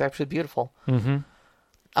it's actually beautiful. Mm-hmm.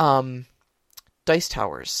 Dice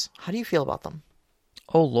towers. How do you feel about them?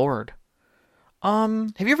 Oh Lord.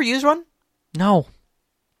 Have you ever used one? No.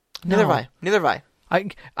 Neither have I.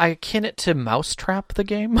 I akin it to Mousetrap, the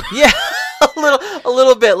game. Yeah, a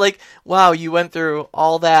little bit. Like, wow, you went through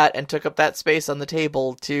all that and took up that space on the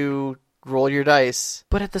table to roll your dice.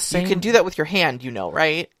 But at the same, you can do that with your hand,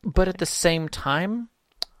 right? But at the same time,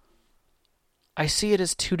 I see it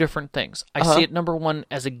as two different things. I see it, number one,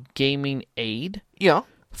 as a gaming aid. Yeah.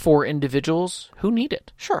 For individuals who need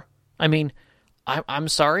it. Sure. I mean, I'm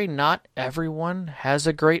sorry, not everyone has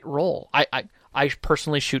a great roll. I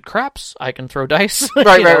personally shoot craps. I can throw dice.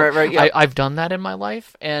 Right. Yeah. I've done that in my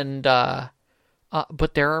life, and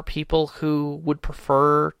but there are people who would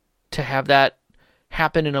prefer to have that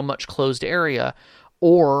happen in a much closed area,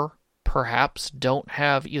 or perhaps don't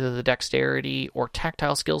have either the dexterity or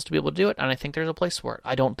tactile skills to be able to do it, and I think there's a place for it.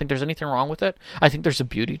 I don't think there's anything wrong with it. I think there's a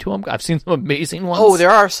beauty to them. I've seen some amazing ones. Oh, there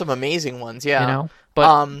are some amazing ones, yeah.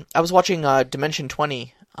 But I was watching Dimension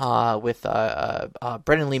 20 with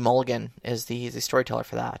Brendan Lee Mulligan as the storyteller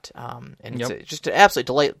for that, and it's just an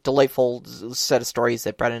absolutely delightful set of stories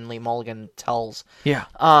that Brendan Lee Mulligan tells. Yeah.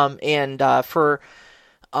 For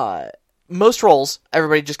most rolls,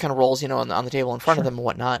 everybody just kind of rolls, on the table in front of them and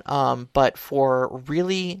whatnot. But for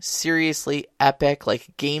really seriously epic,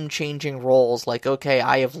 like game-changing rolls, like, okay,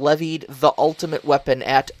 I have levied the ultimate weapon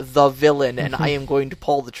at the villain, and I am going to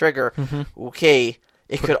pull the trigger. Okay,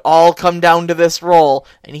 it could all come down to this roll,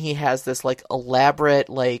 and he has this like elaborate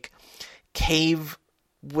like cave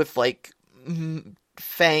with like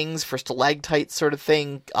fangs for stalactites sort of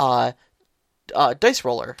thing, dice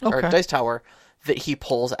roller or dice tower that he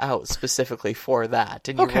pulls out specifically for that,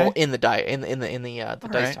 and you roll in the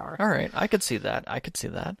dice tower. All right, I could see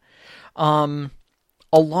that.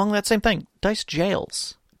 Along that same thing, dice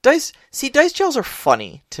jails. Dice jails are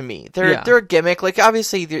funny to me. They're a gimmick. Like,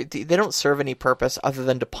 obviously, they don't serve any purpose other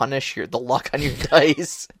than to punish the luck on your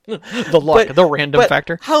dice. The random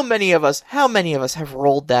factor. How many of us have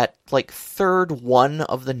rolled that like third one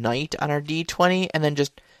of the night on our D20 and then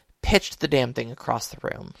just pitched the damn thing across the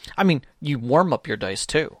room? I mean, you warm up your dice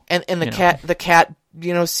too. And the cat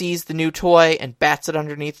sees the new toy and bats it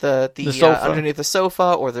underneath the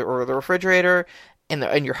sofa or the refrigerator.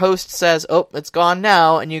 And your host says, "Oh, it's gone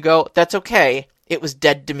now," and you go, "That's okay. It was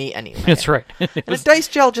dead to me anyway." That's right. And a dice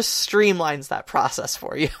jail just streamlines that process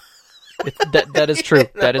for you. That is true.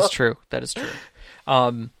 That is true.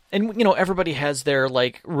 And, everybody has their,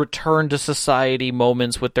 like, return to society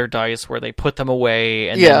moments with their dice where they put them away.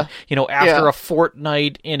 And then, after a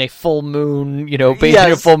fortnight in a full moon, based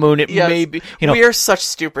on a full moon, it may be, We are such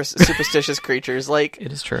superstitious creatures. Like,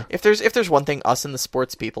 it is true. If there's one thing us and the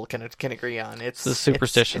sports people can agree on, it's the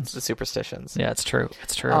superstitions. It's the superstitions. Yeah, it's true.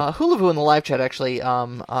 It's true. Hulavu in the live chat actually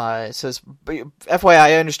says, FYI,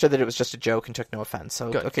 I understood that it was just a joke and took no offense.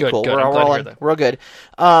 So, good, okay, cool. Good. We're all good.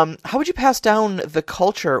 How would you pass down the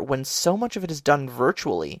culture when so much of it is done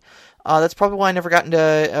virtually? That's probably why I never got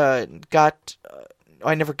a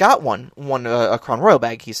Crown Royal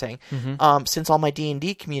bag. He's saying, since all my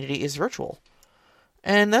D&D community is virtual,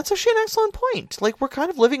 and that's actually an excellent point. Like, we're kind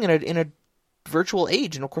of living in a virtual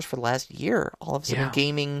age, and of course for the last year, all of a sudden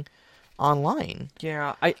gaming online.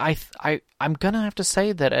 Yeah, I'm gonna have to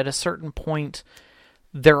say that at a certain point,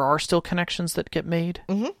 there are still connections that get made,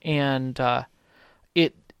 and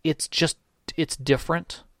it's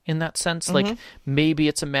different in that sense. Like maybe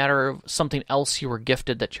it's a matter of something else you were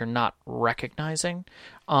gifted that you're not recognizing,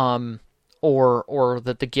 or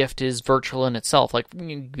that the gift is virtual in itself, like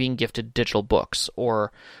being gifted digital books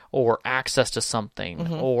or access to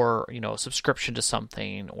something, or subscription to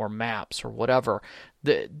something, or maps or whatever.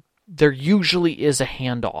 There usually is a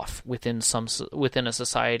handoff within a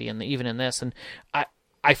society, and even in this, and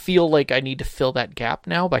I feel like I need to fill that gap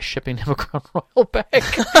now by shipping him a Crown Royal bag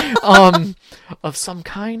of some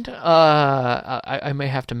kind. I may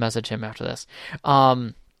have to message him after this,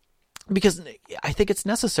 because I think it's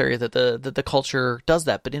necessary that the culture does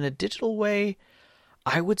that. But in a digital way,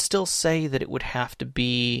 I would still say that it would have to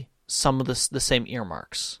be some of the same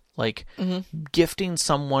earmarks, like gifting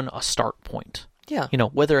someone a start point. Yeah,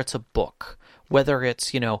 whether it's a book. Whether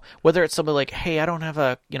it's something like, hey, I don't have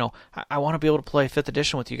I want to be able to play 5th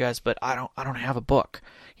edition with you guys, but I don't have a book.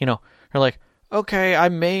 You're like, okay, I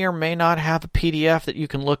may or may not have a PDF that you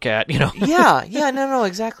can look at. Yeah, no,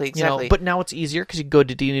 exactly. But now it's easier because you go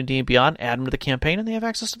to D&D Beyond, add them to the campaign, and they have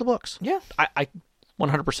access to the books. Yeah, I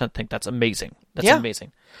 100% think that's amazing. That's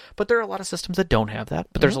amazing. But there are a lot of systems that don't have that.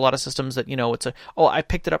 But there's a lot of systems that, it's I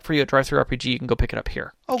picked it up for you at DriveThru RPG. You can go pick it up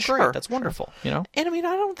here. Oh, sure. Great. That's wonderful. And I mean,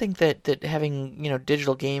 I don't think that having,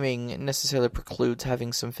 digital gaming necessarily precludes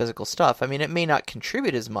having some physical stuff. I mean, it may not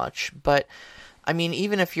contribute as much, but I mean,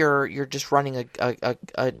 even if you're just running a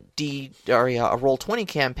Roll20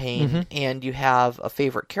 campaign and you have a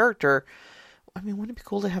favorite character, I mean, wouldn't it be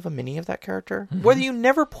cool to have a mini of that character? Whether you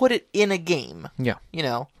never put it in a game. Yeah.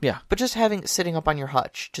 Yeah. But just having it sitting up on your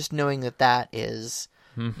hutch, just knowing that is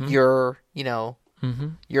your,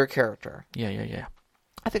 your character. Yeah.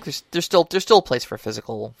 I think there's still a place for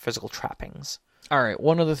physical trappings. All right,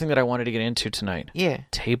 one other thing that I wanted to get into tonight. Yeah.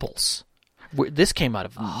 Tables. This came out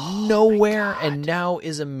of nowhere and now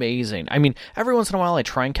is amazing. I mean, every once in a while I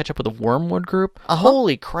try and catch up with a Wormwood group.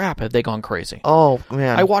 Holy crap, have they gone crazy. Oh,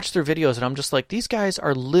 man. I watch their videos and I'm just like, these guys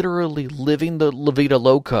are literally living the La Vida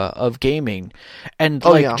Loca of gaming and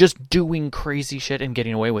just doing crazy shit and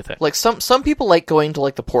getting away with it. Like some people like going to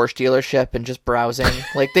like the Porsche dealership and just browsing.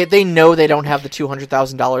 Like they know they don't have the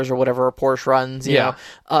 $200,000 or whatever a Porsche runs, you know,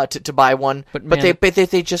 to buy one. But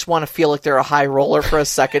they just want to feel like they're a high roller for a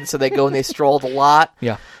second, so they go and they stroll the lot.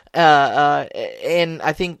 Yeah. And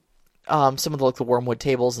I think some of the Wormwood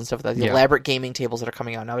tables and stuff like that, the elaborate gaming tables that are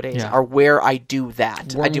coming out nowadays are where I do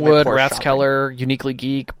that. Wormwood, Rathskeller, Uniquely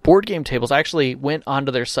Geek, board game tables. I actually went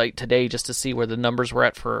onto their site today just to see where the numbers were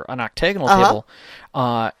at for an octagonal table.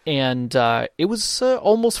 And it was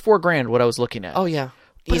almost $4,000 what I was looking at. Oh, yeah.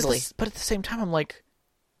 Easily. But at the same time, I'm like,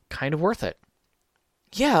 kind of worth it.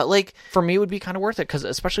 Yeah, like for me, it would be kind of worth it because,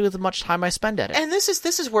 especially with the much time I spend at it. And this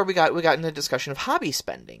is where we got in the discussion of hobby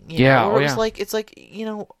spending. It's like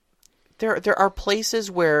there are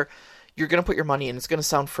places where you're gonna put your money and it's gonna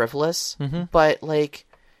sound frivolous, but like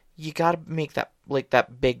you got to make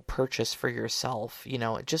that big purchase for yourself,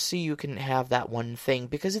 just so you can have that one thing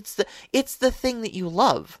because it's the thing that you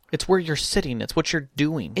love. It's where you're sitting. It's what you're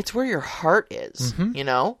doing. It's where your heart is.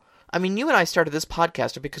 I mean, you and I started this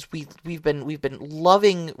podcast because we've been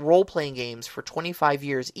loving role-playing games for 25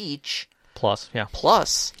 years each. Plus. Yeah.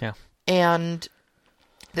 And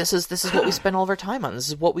this is what we spend all of our time on. This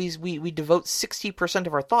is what we devote 60%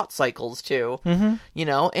 of our thought cycles to.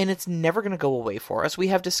 And it's never going to go away for us. We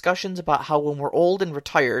have discussions about how when we're old and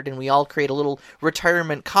retired and we all create a little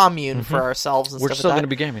retirement commune for ourselves and we're stuff still like going to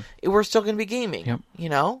be gaming. We're still going to be gaming. Yep.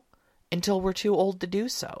 Until we're too old to do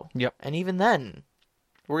so. Yep. And even then,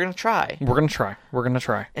 we're gonna try.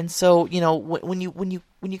 And so, when you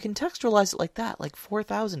contextualize it like that, like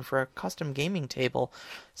 $4,000 for a custom gaming table,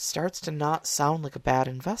 starts to not sound like a bad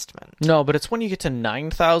investment. No, but it's when you get to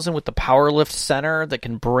 $9,000 with the power lift center that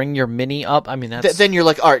can bring your mini up. I mean, that's then you're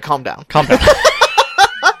like, all right, calm down.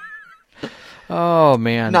 Oh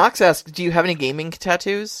man. Knox asks, do you have any gaming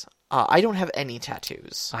tattoos? I don't have any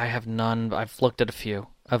tattoos. I have none. I've looked at a few,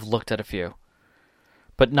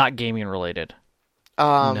 but not gaming related.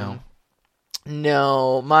 No.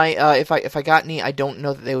 My if I got any, I don't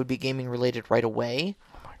know that they would be gaming related right away.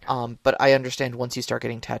 But I understand once you start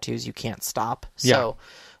getting tattoos, you can't stop. So,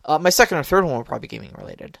 my second or third one will probably be gaming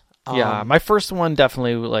related. My first one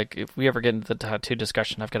definitely, like, if we ever get into the tattoo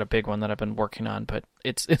discussion, I've got a big one that I've been working on, but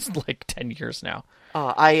it's like 10 years now.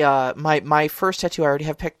 My first tattoo I already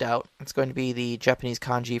have picked out. It's going to be the Japanese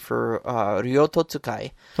kanji for Ryoto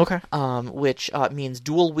Tsukai. Okay. Which means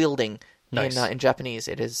dual wielding. Nice. In Japanese,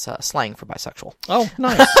 it is slang for bisexual. Oh,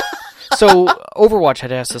 nice. So, Overwatch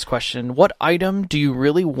had asked this question. What item do you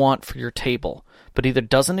really want for your table, but either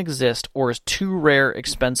doesn't exist or is too rare,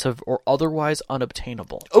 expensive, or otherwise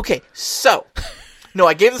unobtainable? Okay, so... No,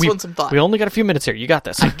 I gave this one some thought. We only got a few minutes here. You got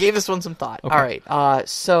this. I gave this one some thought. Okay. All right.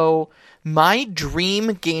 So, my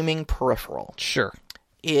dream gaming peripheral... Sure.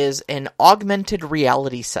 ...is an augmented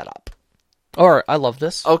reality setup. All right, I love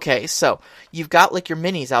this. Okay, so you've got like your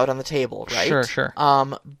minis out on the table, right? Sure.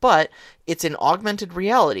 But it's an augmented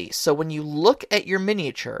reality. So when you look at your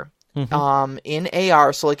miniature, in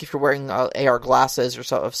AR, so like if you're wearing AR glasses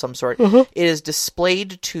or of some sort, it is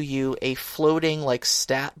displayed to you a floating like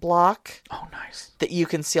stat block. Oh, nice. That you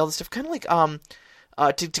can see all this stuff, kind of like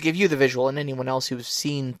to give you the visual and anyone else who's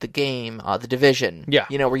seen the game, The Division. Yeah.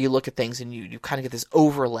 You know, where you look at things and you kind of get this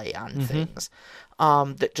overlay on things.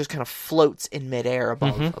 That just kind of floats in midair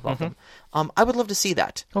above them. I would love to see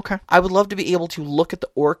that. Okay. I would love to be able to look at the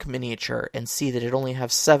orc miniature and see that it only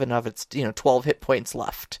has 7 of its 12 hit points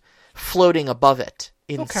left, floating above it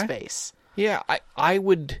in space. Yeah, I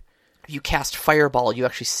would... If you cast Fireball, you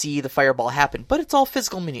actually see the Fireball happen, but it's all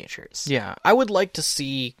physical miniatures. Yeah, I would like to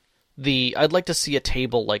see I'd like to see a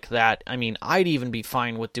table like that. I mean, I'd even be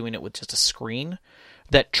fine with doing it with just a screen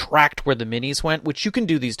that tracked where the minis went, which you can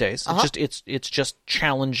do these days. It's just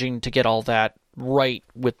challenging to get all that right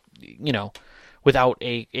with without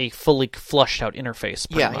a fully flushed out interface.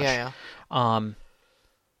 Pretty much. Yeah.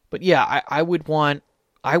 But yeah, I would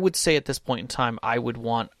say at this point in time, I would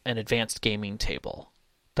want an advanced gaming table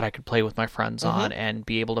that I could play with my friends on and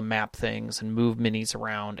be able to map things and move minis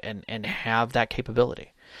around and have that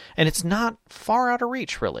capability. And it's not far out of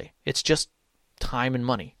reach, really. It's just time and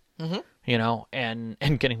money. And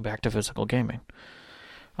getting back to physical gaming.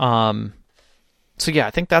 So yeah,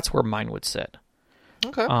 I think that's where mine would sit.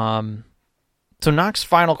 Okay. So Nox's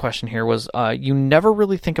final question here was, you never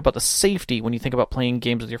really think about the safety when you think about playing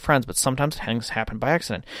games with your friends, but sometimes things happen by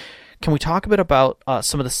accident. Can we talk a bit about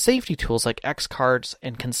some of the safety tools like X cards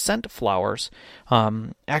and consent flowers?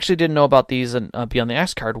 Actually didn't know about these and beyond the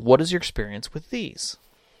X card. What is your experience with these?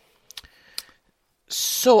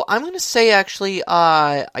 So I'm going to say, actually,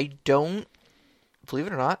 I don't, believe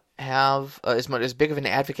it or not, have as big of an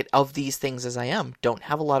advocate of these things as I am. Don't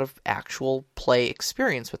have a lot of actual play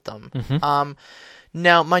experience with them.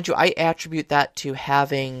 Now, mind you, I attribute that to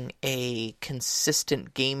having a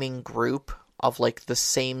consistent gaming group of like the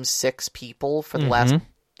same 6 people for the last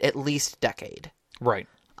at least decade. Right.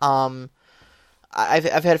 I've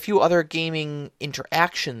had a few other gaming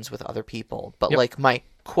interactions with other people, but like my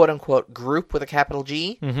quote-unquote group with a capital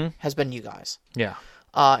G has been you guys. Yeah.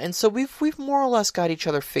 And so we've more or less got each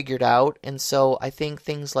other figured out, and so I think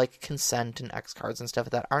things like consent and X cards and stuff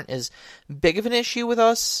like that aren't as big of an issue with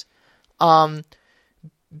us,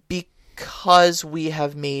 because we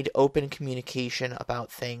have made open communication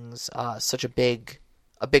about things such a big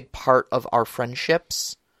part of our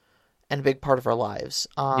friendships and a big part of our lives.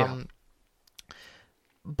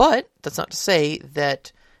 But that's not to say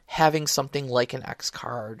that having something like an X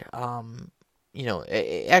card,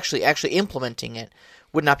 actually implementing it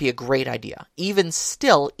would not be a great idea. Even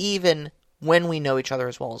when we know each other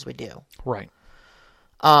as well as we do. Right.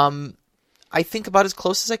 I think about as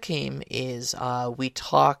close as I came is we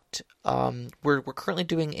talked. We're currently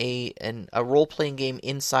doing a role playing game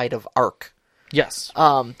inside of Ark. Yes.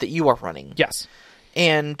 That you are running. Yes.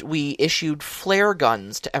 And we issued flare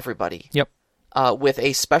guns to everybody. Yep. With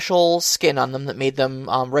a special skin on them that made them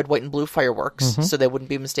red, white, and blue fireworks, so they wouldn't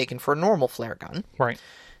be mistaken for a normal flare gun. Right.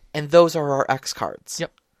 And those are our X cards.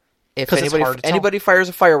 Yep. If anybody fires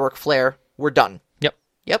a firework flare, we're done. Yep.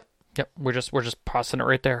 We're just processing it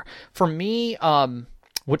right there. For me,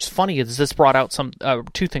 what's funny is this brought out some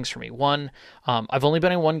 2 things for me. One, I've only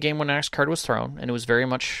been in one game when an X card was thrown, and it was very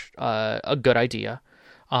much a good idea.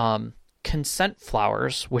 Consent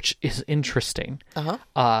flowers, which is interesting.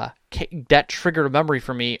 That triggered a memory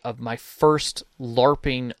for me of my first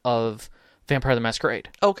LARPing of Vampire the Masquerade.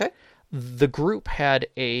 Okay. The group had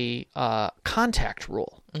a contact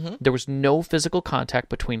rule. There was no physical contact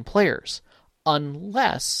between players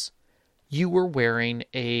unless you were wearing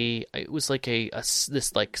it was like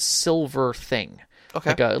this like silver thing.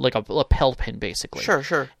 Okay. Like a lapel pin, basically.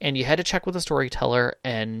 Sure. And you had to check with the storyteller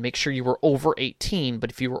and make sure you were over 18.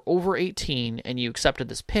 But if you were over 18 and you accepted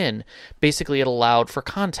this pin, basically it allowed for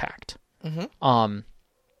contact.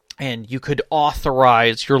 And you could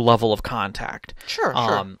authorize your level of contact. Sure.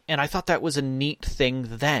 And I thought that was a neat thing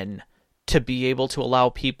then to be able to allow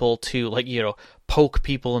people to, like, poke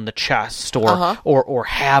people in the chest or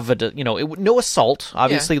have no assault.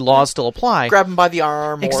 Obviously, laws still apply. Grab them by the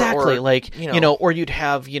arm. Exactly. Or you'd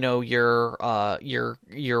have, your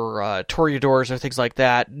toreadors or things like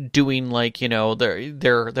that doing, like,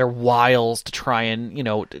 their wiles to try and,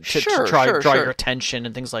 draw your attention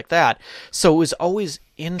and things like that. So it was always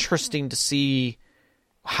interesting to see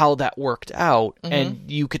how that worked out,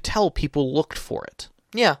 and you could tell people looked for it.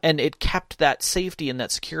 Yeah. And it kept that safety and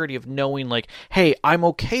that security of knowing, like, hey, I'm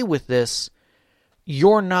okay with this.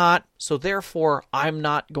 You're not, so therefore I'm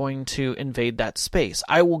not going to invade that space.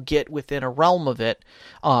 I will get within a realm of it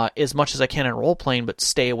as much as I can in role-playing, but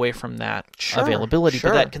stay away from that availability.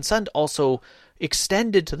 But that consent also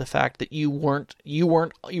extended to the fact that you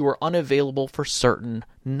were unavailable for certain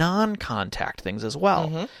non-contact things as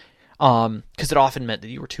well. Because it often meant that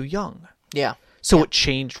you were too young. Yeah. So it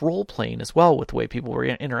changed role-playing as well with the way people were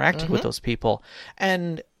interacting with those people.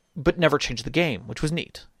 But never changed the game, which was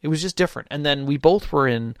neat. It was just different. And then we both were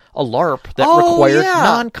in a LARP that required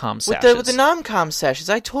non-com sessions. With the non-com sessions.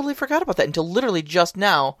 I totally forgot about that until literally just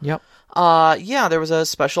now. Yep. There was a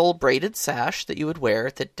special braided sash that you would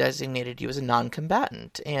wear that designated you as a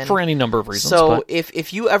non-combatant. And for any number of reasons. So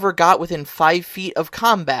if you ever got within 5 feet of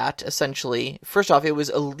combat, essentially, first off, it was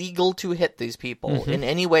illegal to hit these people in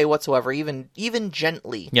any way whatsoever, even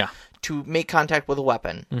gently, to make contact with a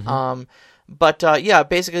weapon. But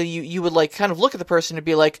basically you would, like, kind of look at the person and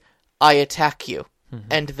be like, I attack you.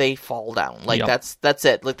 And they fall down. Like, that's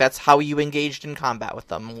it. Like, that's how you engaged in combat with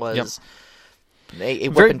them was... A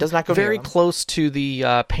weapon does not go very close to the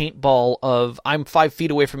paintball of I'm 5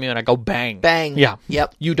 feet away from you and I go bang. Bang. Yeah.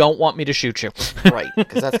 Yep. You don't want me to shoot you. Right.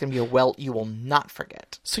 Because that's going to be a welt you will not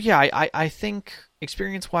forget. So yeah, I think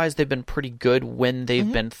experience-wise they've been pretty good when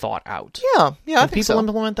they've been thought out. Yeah. Yeah. When people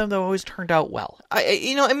implement them, they've always turned out well.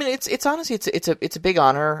 It's honestly it's a big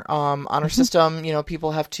honor system.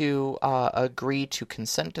 People have to agree to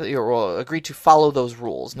consent to or agree to follow those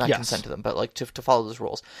rules, not consent to them, but like to follow those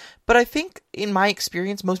rules. But I think in my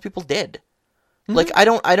experience, most people did. Like, I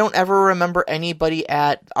don't ever remember anybody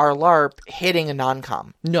at our LARP hitting a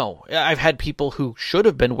non-com. No, I've had people who should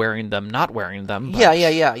have been wearing them not wearing them. But...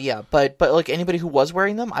 Yeah. But like anybody who was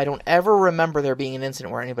wearing them, I don't ever remember there being an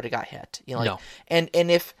incident where anybody got hit. No. And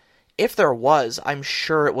if there was, I'm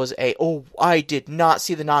sure it was I did not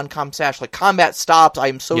see the non-com sash. Like, combat stops.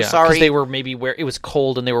 I'm so sorry. Because they were maybe it was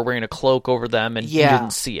cold and they were wearing a cloak over them and you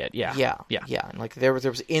didn't see it. Yeah. And like there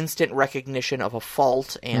was instant recognition of a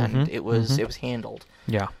fault and it was handled.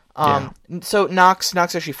 Yeah. So Knox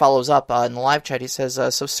actually follows up in the live chat. He says,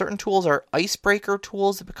 so certain tools are icebreaker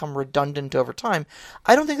tools that become redundant over time.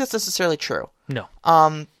 I don't think that's necessarily true. No.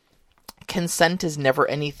 Consent is never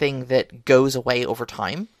anything that goes away over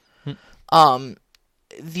time.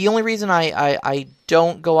 The only reason I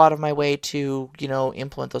don't go out of my way to,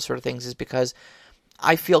 implement those sort of things is because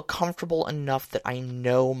I feel comfortable enough that I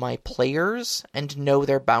know my players and know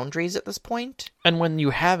their boundaries at this point. And when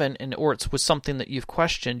you haven't, or it's with something that you've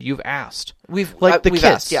questioned, you've asked. We've kids.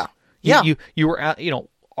 Asked, yeah. You were at,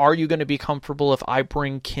 are you going to be comfortable if I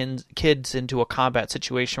bring kids into a combat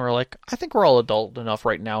situation where, like, I think we're all adult enough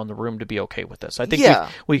right now in the room to be okay with this. I think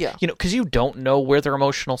because you don't know where their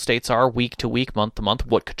emotional states are week to week, month to month,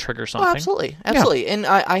 what could trigger something. Oh, absolutely. Yeah. And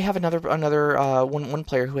I have another one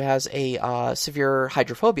player who has a severe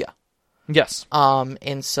hydrophobia. Yes.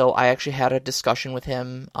 And so I actually had a discussion with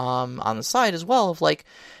him on the side as well of like,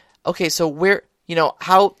 okay, so where,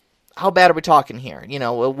 how bad are we talking here?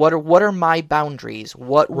 What are my boundaries?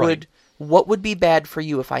 What would be bad for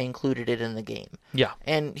you if I included it in the game? Yeah.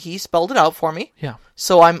 And he spelled it out for me. Yeah.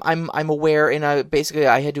 So I'm aware, and basically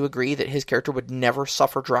I had to agree that his character would never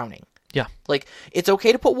suffer drowning. Yeah. Like, it's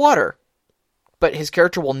okay to put water, but his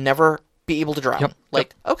character will never be able to drown.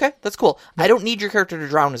 Yep. Okay, that's cool. Yep. I don't need your character to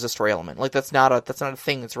drown as a story element. Like, that's not a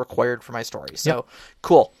thing that's required for my story. So,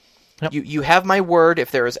 cool. Yep. You have my word. If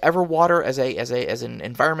there is ever water as an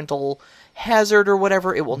environmental hazard or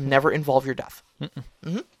whatever, it will never involve your death.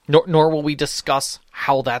 Nor will we discuss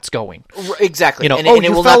how that's going. Exactly. And it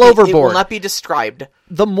will fell overboard. It will not be described.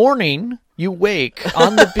 The morning you wake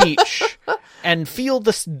on the beach and feel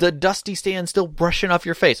the dusty sand still brushing off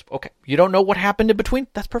your face. Okay, you don't know what happened in between?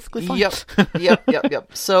 That's perfectly fine. Yep.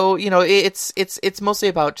 So, it's mostly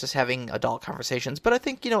about just having adult conversations. But I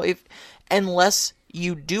think, unless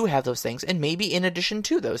you do have those things, and maybe in addition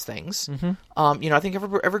to those things, I think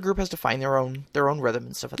every group has to find their own rhythm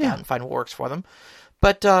and stuff like that and find what works for them.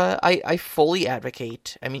 But I fully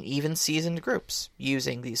advocate, even seasoned groups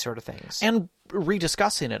using these sort of things. And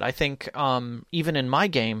rediscussing it. I think even in my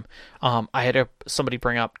game, I had somebody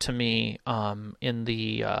bring up to me in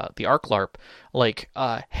the Arc LARP, like,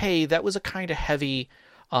 hey, that was a kind of heavy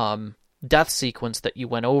death sequence that you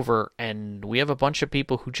went over, and we have a bunch of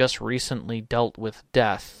people who just recently dealt with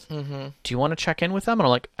death. Mm-hmm. Do you want to check in with them? And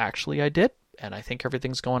I'm like, actually, I did, and I think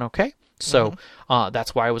everything's going okay. So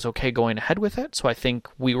that's why I was okay going ahead with it. So I think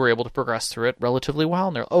we were able to progress through it relatively well.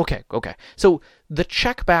 And they're okay. So the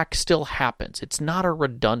check back still happens. It's not a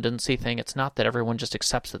redundancy thing. It's not that everyone just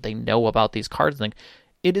accepts that they know about these cards thing.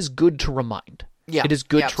 It is good to remind. Yeah, it is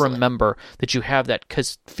good to absolutely. remember that you have that,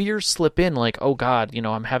 because fears slip in like, oh God,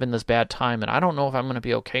 I'm having this bad time and I don't know if I'm going to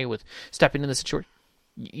be okay with stepping in the situation.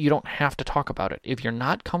 You don't have to talk about it. If you're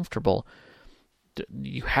not comfortable,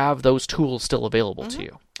 you have those tools still available to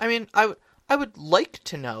you. I mean, I would like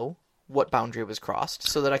to know what boundary was crossed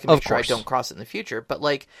so that I can make sure I don't cross it in the future. But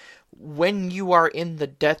like, when you are in the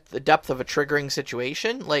depth of a triggering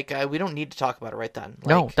situation, like, we don't need to talk about it right then. Like,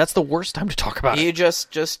 no, that's the worst time to talk about it. You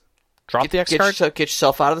just drop the X card. Get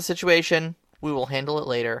yourself out of the situation. We will handle it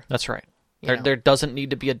later. That's right. There doesn't need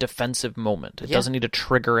to be a defensive moment. It doesn't need to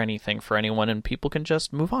trigger anything for anyone, and people can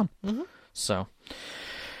just move on. Mm-hmm. So...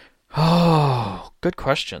 Oh, good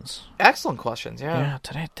questions. Excellent questions, yeah.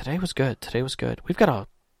 Yeah, today was good. We've got a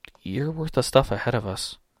year worth of stuff ahead of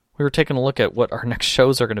us. We were taking a look at what our next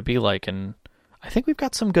shows are going to be like, and I think we've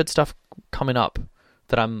got some good stuff coming up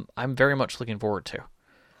that I'm very much looking forward to.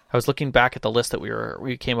 I was looking back at the list that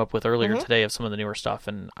we came up with earlier today of some of the newer stuff,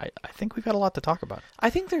 and I think we've got a lot to talk about. I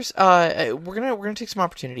think there's we're gonna take some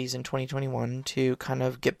opportunities in 2021 to kind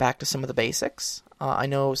of get back to some of the basics. I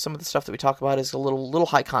know some of the stuff that we talk about is a little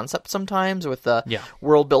high concept sometimes with the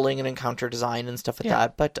world building and encounter design and stuff like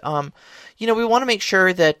that. But we want to make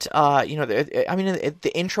sure that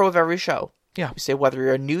the intro of every show, we say whether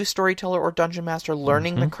you're a new storyteller or dungeon master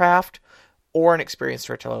learning the craft, or an experienced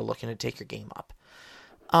storyteller looking to take your game up.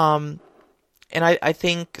 And I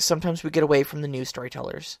think sometimes we get away from the new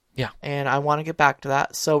storytellers. Yeah. And I want to get back to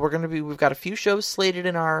that. So we've got a few shows slated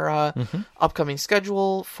in our upcoming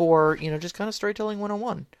schedule for, just kind of storytelling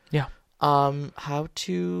 101. Yeah. How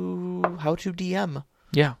to DM.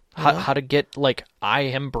 Yeah. How to get, like, I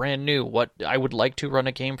am brand new. What I would like to run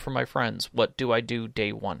a game for my friends. What do I do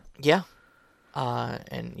day one? Yeah.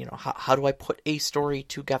 And how do I put a story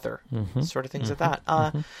together, sort of things like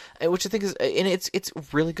that, which I think is, and it's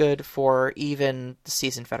really good for even the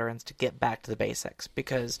seasoned veterans to get back to the basics,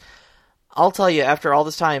 because I'll tell you, after all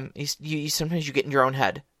this time, you sometimes you get in your own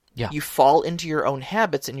head, you fall into your own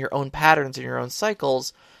habits and your own patterns and your own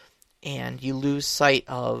cycles, and you lose sight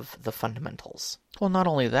of the fundamentals. Well, not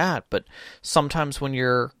only that, but sometimes when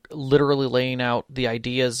you're literally laying out the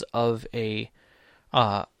ideas of a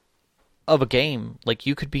game, like,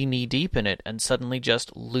 you could be knee deep in it and suddenly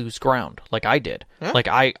just lose ground, like I did. Like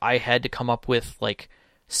I had to come up with, like,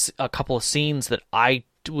 a couple of scenes that I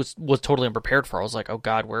was totally unprepared for. I was like, oh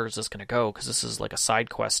God, where is this going to go? Because this is like a side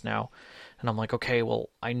quest now. And I'm like, okay, well,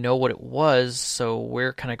 I know what it was, so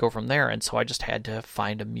where can I go from there? And so I just had to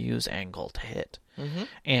find a muse angle to hit.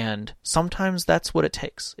 And sometimes that's what it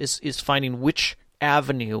takes, is finding which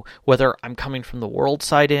avenue, whether I'm coming from the world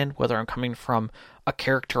side in, whether I'm coming from a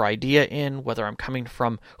character idea in, whether I'm coming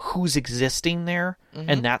from who's existing there,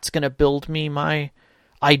 and that's going to build me my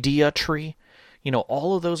idea tree.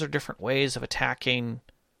 All of those are different ways of attacking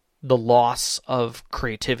the loss of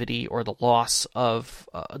creativity or the loss of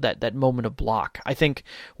that moment of block. I think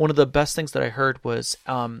one of the best things that I heard was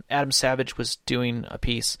Adam Savage was doing a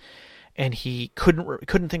piece, and he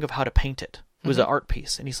couldn't think of how to paint it. It was an art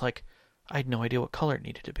piece, and he's like, I had no idea what color it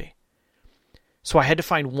needed to be. So I had to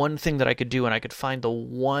find one thing that I could do, and I could find the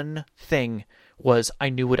one thing was I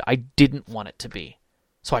knew what I didn't want it to be.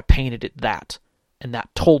 So I painted it that, and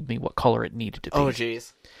that told me what color it needed to be. Oh,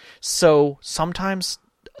 jeez. So sometimes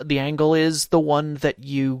the angle is the one that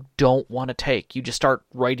you don't want to take. You just start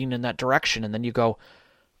writing in that direction, and then you go,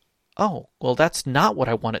 oh, well, that's not what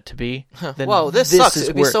I want it to be. Then whoa, this sucks. It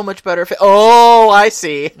would be so much better if oh, I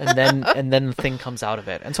see. and then the thing comes out of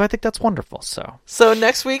it. And so I think that's wonderful. So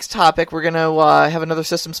next week's topic, we're going to have another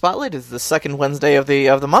System Spotlight. It's the second Wednesday of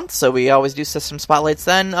the month, so we always do System Spotlights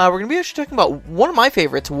then. We're going to be actually talking about one of my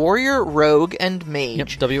favorites, Warrior, Rogue, and Mage. Yep,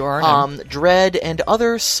 WRM. Dread, and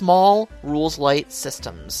other small rules-light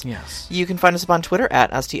systems. Yes. You can find us up on Twitter at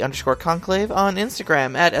 @ST_Conclave, on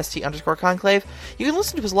Instagram at @ST_Conclave. You can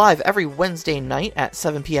listen to us live every Wednesday night at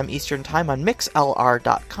 7 p.m. Eastern Time on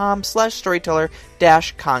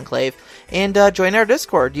mixlr.com/storyteller-conclave, and join our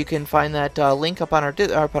Discord. You can find that link up on our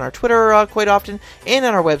Twitter quite often, and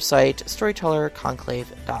on our website,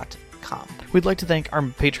 storytellerconclave.com. We'd like to thank our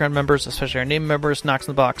Patreon members, especially our name members, Knox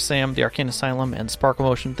in the Box, Sam, the Arcane Asylum, and Sparkle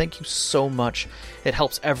Motion. Thank you so much. It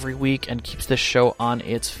helps every week and keeps this show on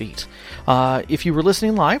its feet. If you were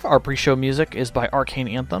listening live, our pre-show music is by Arcane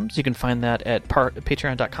Anthems. You can find that at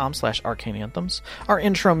patreon.com/arcaneanthems. Our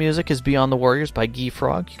intro music is Beyond the Warriors by Guy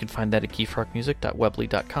Frog. You can find that at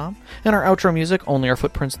guyfrogmusic.weebly.com. And our outro music, Only Our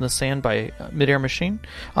Footprints in the Sand by Midair Machine.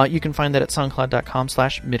 You can find that at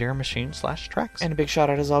soundcloud.com/midairmachine/tracks. And a big shout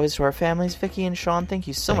out, as always, to our families, Vicky and Sean. Thank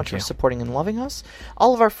you so much for supporting and loving us.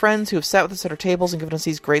 All of our friends who have sat with us at our tables and given us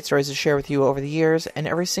these great stories to share with you over the years, and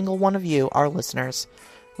every single one of you, our listeners.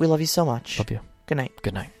 We love you so much. Love you. Good night.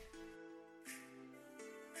 Good night.